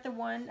use it at the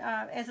one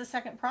as a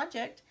second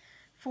project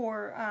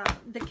for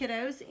the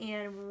kiddos,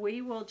 and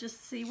we will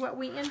just see what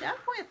we end up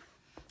with.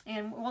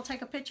 And we'll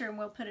take a picture and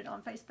we'll put it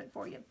on Facebook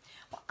for you.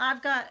 Well,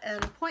 I've got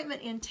an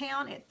appointment in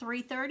town at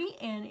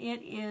 3:30, and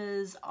it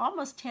is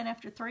almost 10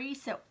 after 3,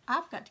 so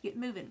I've got to get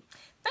moving.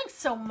 Thanks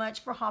so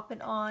much for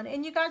hopping on.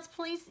 And you guys,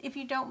 please, if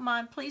you don't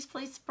mind, please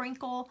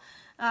sprinkle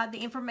the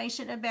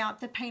information about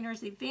the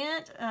painters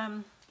event.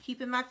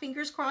 Keeping my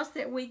fingers crossed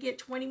that we get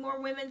 20 more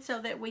women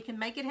so that we can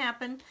make it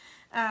happen.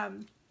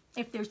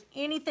 If there's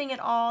anything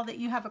at all that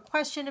you have a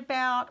question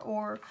about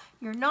or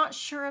you're not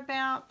sure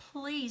about,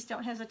 please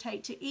don't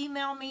hesitate to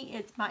email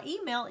me. My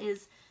email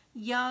is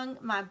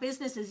my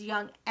business is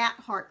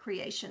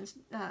young@heartcreations,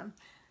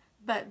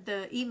 but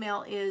the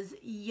email is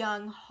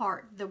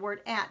youngheart. The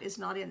word at is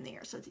not in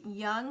there. So it's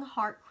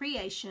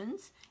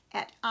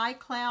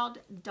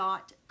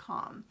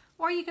youngheartcreations@icloud.com.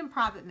 Or you can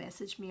private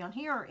message me on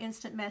here or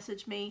instant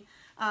message me.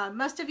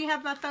 Most of you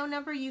have my phone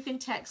number. You can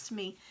text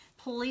me.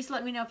 Please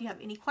let me know if you have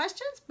any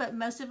questions. But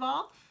most of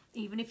all,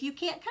 even if you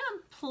can't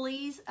come,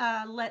 please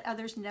let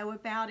others know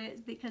about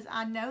it, because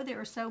I know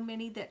there are so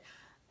many that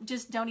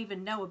just don't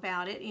even know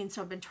about it. And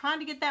so I've been trying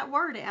to get that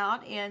word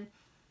out. And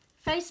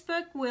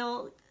Facebook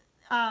will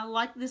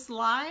like this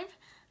live.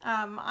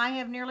 I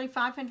have nearly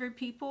 500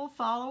 people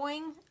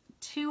following.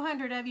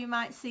 200 of you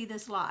might see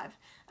this live.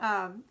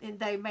 And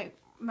they may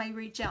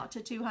reach out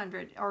to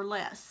 200 or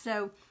less.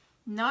 So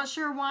not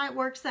sure why it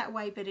works that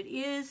way, but it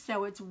is.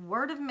 So it's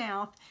word of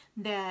mouth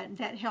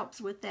that helps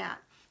with that.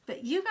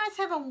 But you guys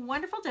have a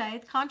wonderful day.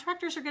 The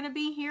contractors are going to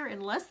be here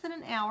in less than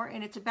an hour,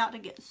 and it's about to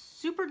get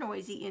super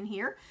noisy in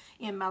here,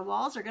 and my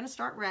walls are going to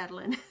start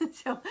rattling.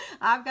 So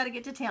I've got to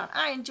get to town.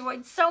 I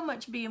enjoyed so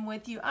much being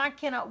with you. I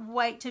cannot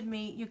wait to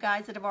meet you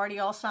guys that have already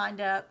all signed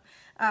up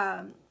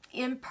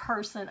in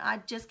person. I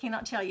just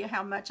cannot tell you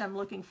how much I'm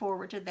looking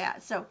forward to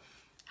that. So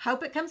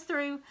hope it comes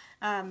through.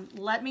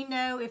 Let me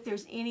know if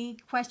there's any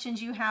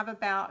questions you have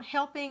about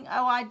helping.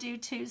 Oh, I do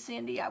too,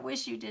 Cindy. I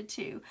wish you did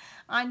too.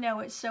 I know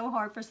it's so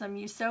hard for some of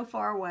you so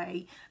far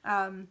away.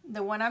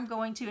 The one I'm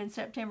going to in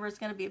September is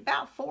going to be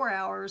about 4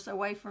 hours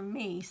away from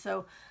me.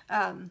 So,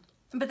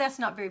 but that's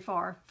not very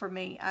far for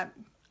me.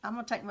 I'm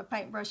going to take my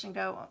paintbrush and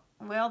go,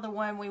 well, the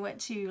one we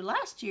went to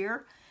last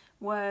year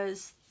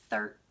was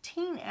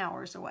 13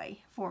 hours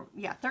away.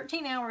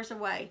 13 hours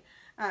away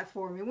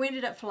for me. We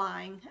ended up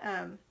flying.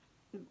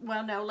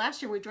 Well, no,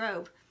 last year we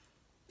drove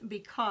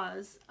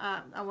because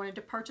I wanted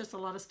to purchase a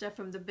lot of stuff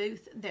from the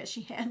booth that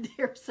she had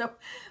there. So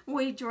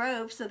we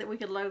drove so that we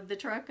could load the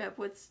truck up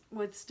with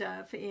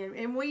stuff.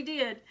 And we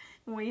did.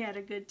 We had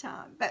a good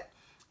time. But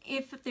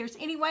if there's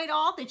any way at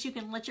all that you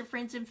can let your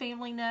friends and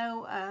family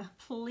know,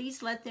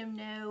 please let them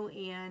know.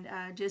 And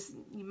just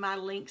my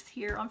links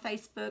here on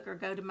Facebook, or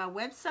go to my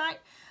website.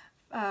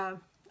 I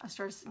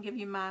started to give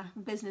you my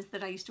business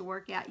that I used to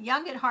work at,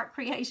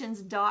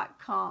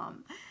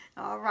 young@heartcreations.com.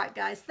 All right,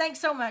 guys. Thanks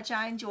so much.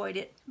 I enjoyed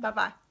it.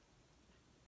 Bye-bye.